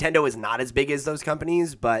 Nintendo is not as big as those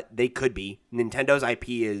companies, but they could be. Nintendo's IP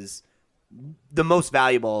is the most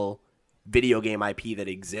valuable video game IP that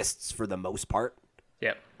exists for the most part.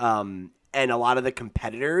 Yep. And a lot of the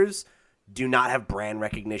competitors do not have brand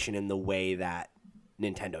recognition in the way that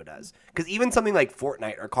Nintendo does. Because even something like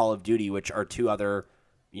Fortnite or Call of Duty, which are two other,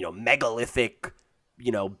 megalithic,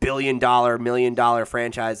 billion-dollar, million-dollar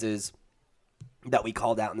franchises that we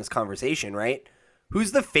called out in this conversation, right?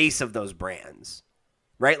 Who's the face of those brands?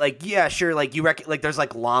 Right? Like, yeah, sure, like there's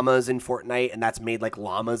like llamas in Fortnite, and that's made like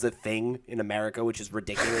llamas a thing in America, which is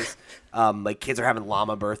ridiculous. Like, kids are having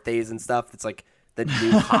llama birthdays and stuff. It's like the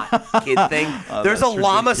new hot kid thing. There's a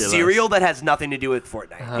llama cereal that has nothing to do with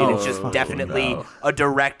Fortnite. And it's just definitely a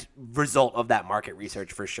direct result of that market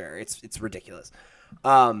research for sure. It's ridiculous.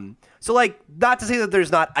 So, like, not to say that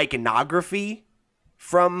there's not iconography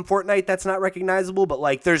from Fortnite that's not recognizable, but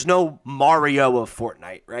like there's no Mario of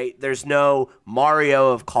Fortnite, right? There's no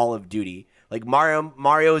Mario of Call of Duty. Like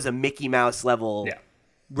Mario is a Mickey Mouse level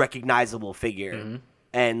recognizable figure.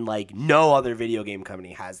 And like no other video game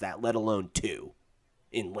company has that, let alone two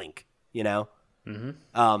in Link,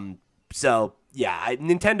 So yeah,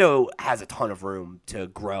 Nintendo has a ton of room to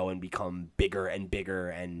grow and become bigger and bigger.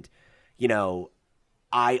 And,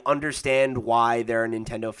 I understand why there are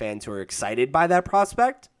Nintendo fans who are excited by that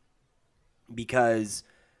prospect, because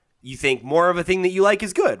you think more of a thing that you like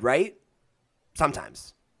is good, right?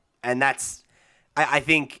 Sometimes. And that's, I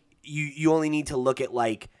think you only need to look at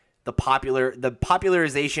like the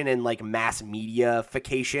popularization and like mass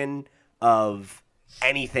mediaification of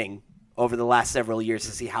anything over the last several years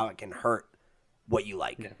to see how it can hurt what you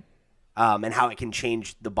like. And how it can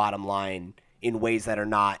change the bottom line in ways that are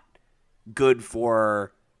not good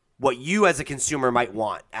for what you as a consumer might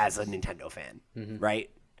want as a Nintendo fan,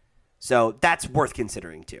 right? So that's worth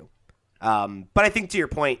considering too. But I think to your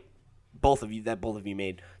point, both of you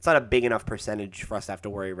made, it's not a big enough percentage for us to have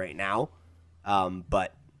to worry right now.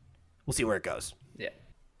 But we'll see where it goes. Yeah.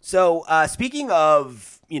 So speaking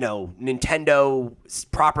of, Nintendo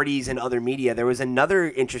properties and other media, there was another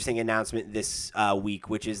interesting announcement this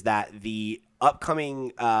week, which is that the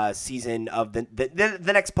upcoming season of the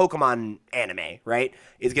next Pokemon anime, right,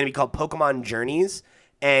 is going to be called Pokemon Journeys.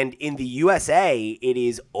 And in the USA, it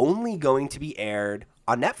is only going to be aired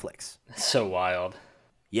on Netflix. That's so wild.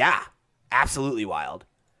 Yeah, absolutely wild.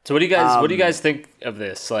 So what do you guys think of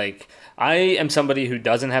this? Like, I am somebody who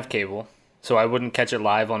doesn't have cable, so I wouldn't catch it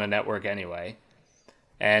live on a network anyway.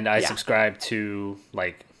 And I subscribe to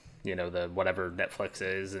like the whatever Netflix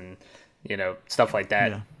is and, stuff like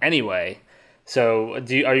that. Yeah. Anyway, so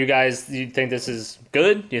do you think this is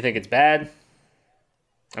good? Do you think it's bad?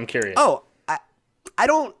 I'm curious. Oh, I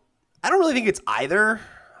don't really think it's either.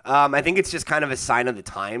 I think it's just kind of a sign of the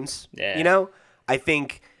times. Yeah. I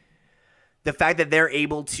think the fact that they're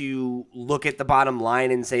able to look at the bottom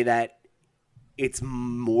line and say that it's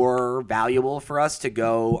more valuable for us to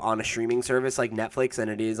go on a streaming service like Netflix than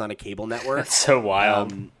it is on a cable network. That's so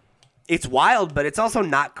wild. It's wild, but it's also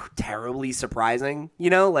not terribly surprising.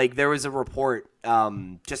 Like there was a report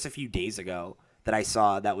just a few days ago that I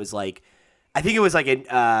saw that was like, I think it was like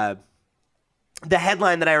the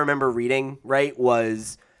headline that I remember reading, right,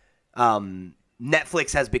 was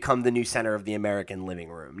Netflix has become the new center of the American living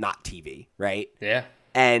room, not TV, right? Yeah.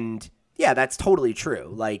 And yeah, that's totally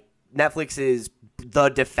true. Like Netflix is the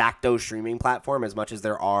de facto streaming platform as much as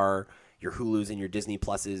there are your Hulus and your Disney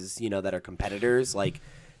Pluses, that are competitors. Like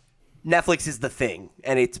Netflix is the thing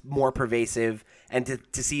and it's more pervasive, and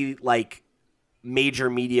to see like major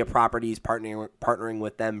media properties partnering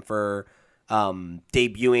with them for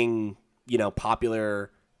debuting,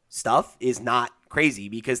 popular stuff is not crazy,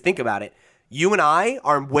 because think about it. You and I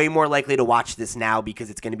are way more likely to watch this now because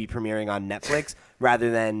it's going to be premiering on Netflix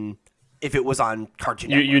rather than if it was on Cartoon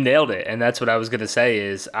Network. You nailed it, and that's what I was going to say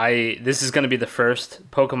is this is going to be the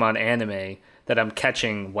first Pokemon anime that I'm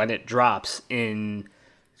catching when it drops in,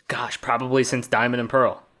 probably since Diamond and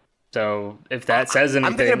Pearl. So if that says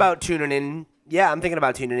anything... I'm thinking about tuning in. Yeah, I'm thinking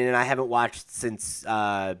about tuning in, and I haven't watched since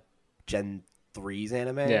Gen 3's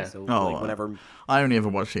anime. Yeah. So whenever... I only ever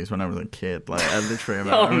watched these when I was a kid. Like, I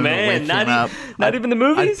literally oh, man. Not even the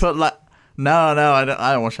movies? I'd put, like... No, I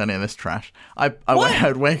don't watch any of this trash. I'd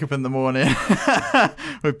wake up in the morning.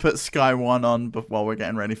 We'd put Sky One on while we're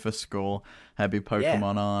getting ready for school. There'd be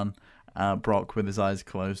Pokemon on. Brock with his eyes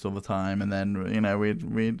closed all the time, and then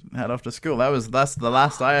we'd head off to school. That's the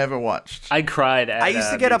last I ever watched. I cried. I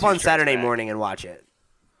used to get up on Saturday morning and watch it.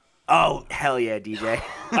 Oh hell yeah, DJ!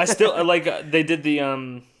 I still they did the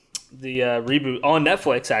reboot on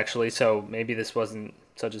Netflix actually, so maybe this wasn't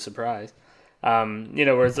such a surprise. Where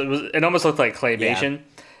it almost looked like claymation.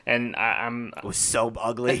 Yeah. And it was so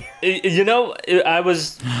ugly. I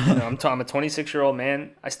was. I'm a 26-year-old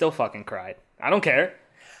man. I still fucking cried. I don't care.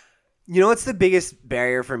 What's the biggest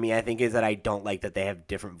barrier for me, I think, is that I don't like that they have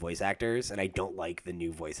different voice actors, and I don't like the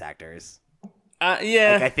new voice actors.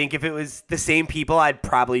 Yeah. I think if it was the same people, I'd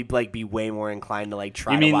probably be way more inclined to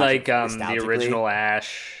try. You mean to watch the original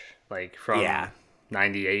Ash, from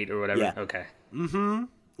 98 or whatever? Yeah. Okay. Mm-hmm.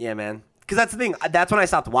 Yeah, man. Because that's the thing. That's when I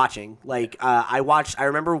stopped watching. I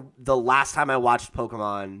remember the last time I watched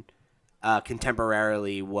Pokemon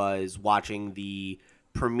contemporarily was watching the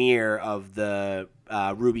premiere of the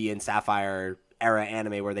Ruby and Sapphire era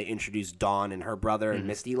anime where they introduced Dawn and her brother and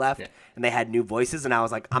Misty left, and they had new voices, and I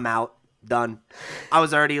was like, I'm out, done. I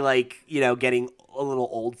was already getting a little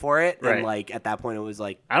old for it, right. And at that point it was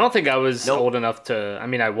like, I don't think I was old enough to. I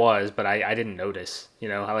mean, I was, but I didn't notice.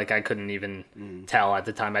 I couldn't even tell at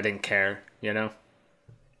the time. I didn't care.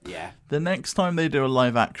 Yeah. The next time they do a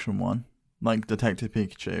live action one, like Detective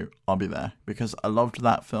Pikachu, I'll be there because I loved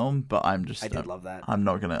that film. But I did love that. I'm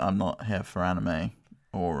not here for anime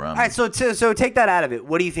or. All right, so take that out of it.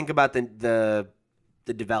 What do you think about the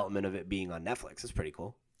development of it being on Netflix? It's pretty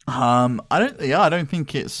cool. I don't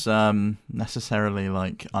think it's necessarily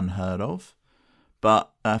unheard of,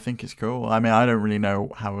 but I think it's cool. I mean, I don't really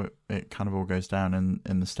know how it kind of all goes down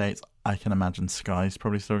in the States. I can imagine Sky's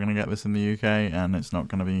probably still going to get this in the UK, and it's not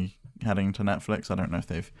going to be heading to Netflix. I don't know if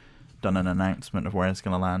they've done an announcement of where it's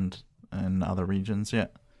going to land in other regions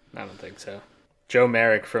yet. I don't think so. Joe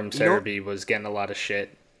Merrick from Cerebi was getting a lot of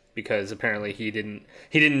shit because apparently he didn't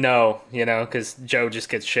know, because Joe just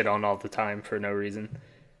gets shit on all the time for no reason.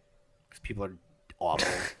 People are awful.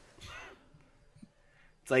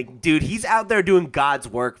 It's like, dude, he's out there doing God's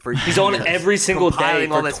work for he's on every single day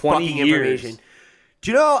for all this 20 fucking years. Information.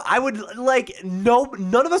 Do you know, I would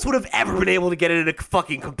none of us would have ever been able to get into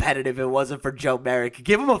fucking competitive if it wasn't for Joe Merrick.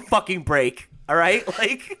 Give him a fucking break, all right?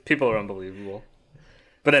 People are unbelievable.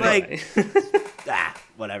 But anyway.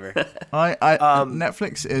 Whatever.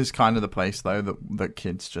 Netflix is kind of the place though that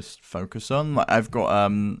kids just focus on. I've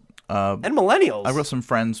got and millennials. I've got some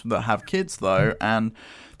friends that have kids though, and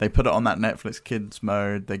they put it on that Netflix Kids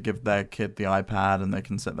mode. They give their kid the iPad, and they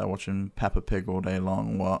can sit there watching Peppa Pig all day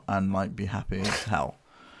long, and be happy as hell.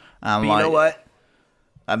 And you know what?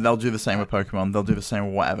 And they'll do the same with Pokemon. They'll do the same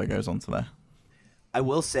with whatever goes onto there. I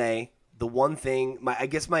will say the one thing, I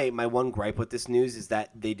guess my one gripe with this news is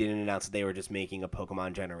that they didn't announce that they were just making a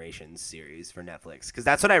Pokemon Generations series for Netflix, because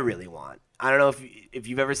that's what I really want. I don't know if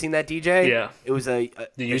you've ever seen that, DJ. Yeah. It was a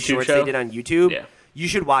YouTube shorts show? they did on YouTube. Yeah. You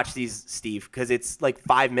should watch these, Steve, because it's like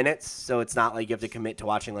 5 minutes, so it's not like you have to commit to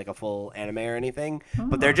watching like a full anime or anything.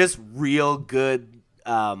 But they're just real good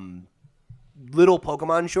little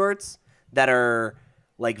Pokemon shorts that are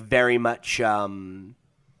like very much,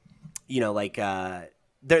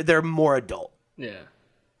 they're more adult. Yeah.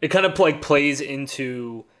 It kind of like plays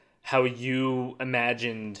into how you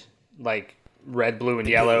imagined like red, blue, and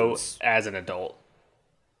yellow games. as an adult,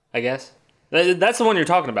 I guess. That's the one you're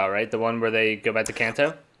talking about, right? The one where they go back to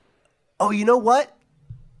Kanto? Oh, you know what?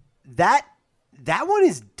 That one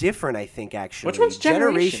is different, I think, actually. Which one's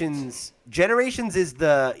Generations? Generations is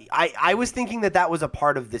the... I was thinking that was a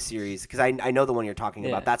part of the series, because I know the one you're talking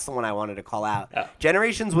about. That's the one I wanted to call out. Oh.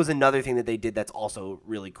 Generations was another thing that they did that's also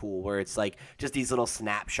really cool, where it's like just these little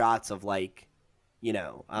snapshots of like,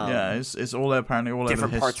 it's all apparently all over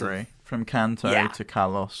different parts history. From Kanto Yeah. to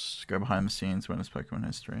Kalos, go behind the scenes when it's Pokemon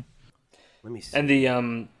history. Let me see. And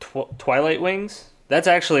the Twilight Wings, that's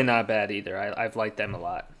actually not bad either. I've liked them a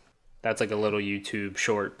lot. That's like a little YouTube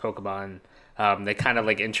short Pokemon. They kind of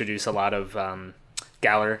like introduce a lot of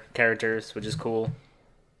Galar characters, which is cool.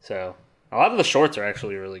 So a lot of the shorts are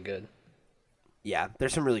actually really good. Yeah,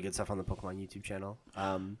 there's some really good stuff on the Pokemon YouTube channel.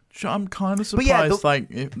 Sure, I'm kind of surprised.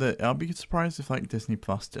 I'll be surprised if like Disney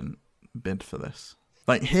Plus didn't bid for this.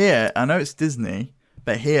 Like here, I know it's Disney,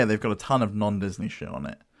 but here they've got a ton of non-Disney shit on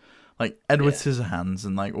it. Like Edward Scissorhands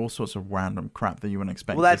and like all sorts of random crap that you wouldn't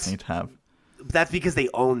expect Disney to have. That's because they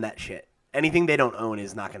own that shit. Anything they don't own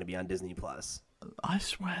is not going to be on Disney Plus. I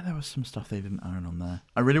swear there was some stuff they didn't own on there.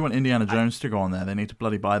 I really want Indiana Jones to go on there. They need to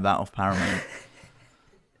bloody buy that off Paramount.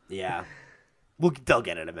 Yeah. They'll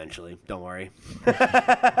get it eventually. Don't worry.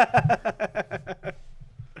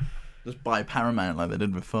 Just buy Paramount like they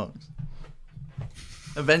did with Fox.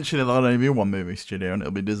 Eventually there'll only be one movie studio and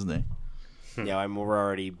it'll be Disney. Yeah, we're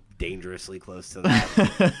already dangerously close to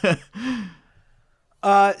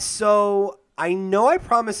that. So I know I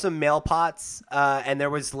promised some mail pots, and there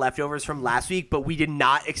was leftovers from last week, but we did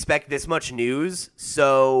not expect this much news.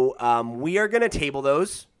 So we are going to table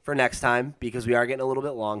those for next time because we are getting a little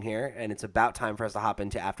bit long here, and it's about time for us to hop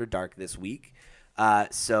into After Dark this week.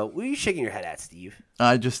 So what are you shaking your head at, Steve?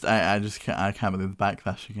 I can't believe the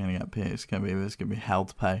backlash you're going to get. There's going to be hell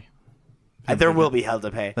to pay. There will be hell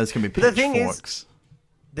to pay. There's going to be pitchforks.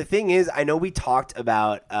 The thing is, I know we talked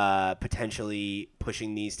about potentially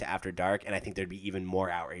pushing these to After Dark, and I think there'd be even more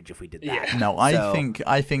outrage if we did that. Yeah. No, I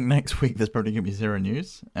think next week there's probably going to be zero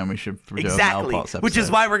news, and we should do a mail pots episode. Which is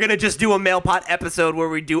why we're going to just do a mail pot episode where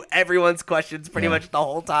we do everyone's questions pretty much the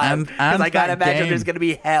whole time. Because I got to imagine there's going to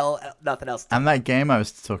be nothing else. And that game I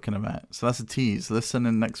was talking about. So that's a tease. Listen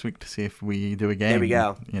in next week to see if we do a game. There we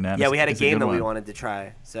go. Yeah, we had a game that we wanted to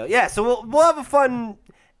try. So yeah, so we'll have a fun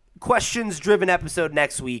questions-driven episode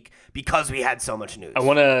next week because we had so much news. I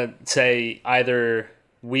want to say either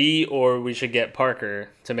we or we should get Parker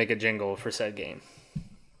to make a jingle for said game.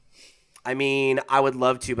 I mean, I would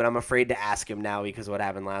love to, but I'm afraid to ask him now because of what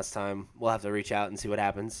happened last time. We'll have to reach out and see what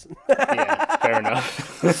happens. Yeah, fair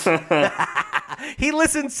enough. He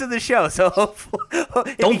listens to the show, so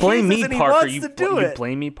don't blame me, Parker. You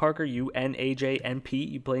blame me, Parker.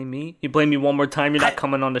 UNAJNP. You blame me. You blame me one more time. You're not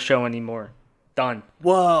coming on the show anymore. Done.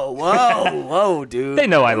 Whoa, dude. They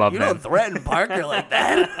know I love them. You don't threaten Parker like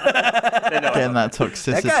that. Getting that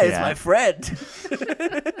toxicity. That guy is my friend.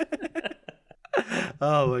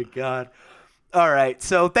 Oh, my God. All right.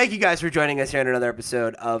 So thank you guys for joining us here on another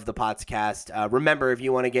episode of the Potscast. Remember, if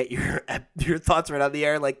you want to get your thoughts right on the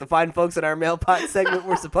air like the fine folks in our mail pot segment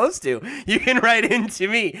were supposed to, you can write into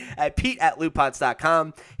me at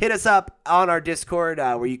pete@lootpots.com. Hit us up on our Discord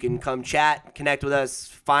where you can come chat, connect with us,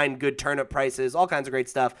 find good turnip prices, all kinds of great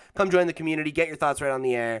stuff. Come join the community, get your thoughts right on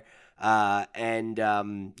the air. And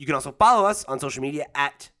you can also follow us on social media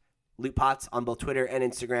at LootPots on both Twitter and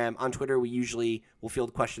Instagram. On Twitter, we usually will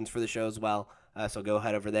field questions for the show as well. So go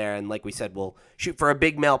ahead over there, and like we said, we'll shoot for a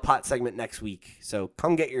big mail pot segment next week. So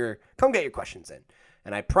come get your questions in,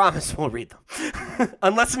 and I promise we'll read them.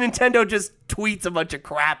 Unless Nintendo just tweets a bunch of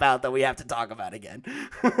crap out that we have to talk about again.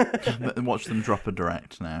 Watch them drop a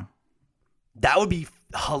direct now. That would be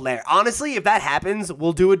hilarious. Honestly, if that happens,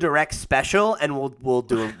 we'll do a direct special, and we'll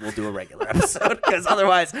do a regular episode because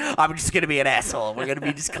otherwise, I'm just gonna be an asshole. We're gonna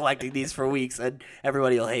be just collecting these for weeks, and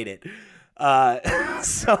everybody will hate it. And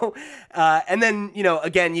then,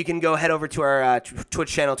 again, you can go head over to our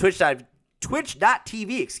Twitch channel,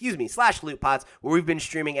 twitch.tv/lootpots, where we've been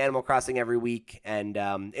streaming Animal Crossing every week, and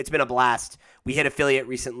it's been a blast. We hit affiliate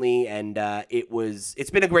recently, and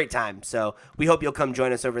it's been a great time. So we hope you'll come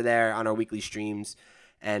join us over there on our weekly streams,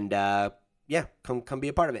 and come be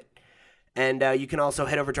a part of it. And you can also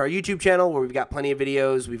head over to our YouTube channel, where we've got plenty of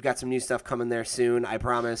videos. We've got some new stuff coming there soon, I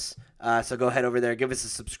promise. So go head over there, give us a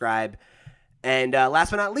subscribe. And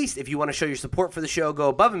last but not least, if you want to show your support for the show, go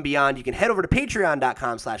above and beyond, you can head over to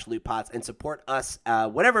patreon.com/lootpots and support us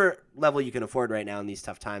whatever level you can afford right now in these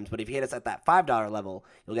tough times. But if you hit us at that $5 level,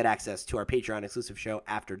 you'll get access to our Patreon exclusive show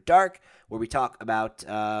After Dark, where we talk about,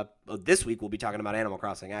 this week we'll be talking about Animal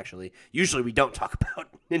Crossing, actually. Usually we don't talk about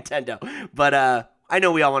Nintendo, but I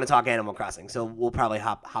know we all want to talk Animal Crossing, so we'll probably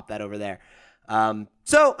hop that over there.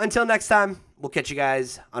 So until next time, we'll catch you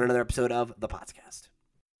guys on another episode of The Potscast.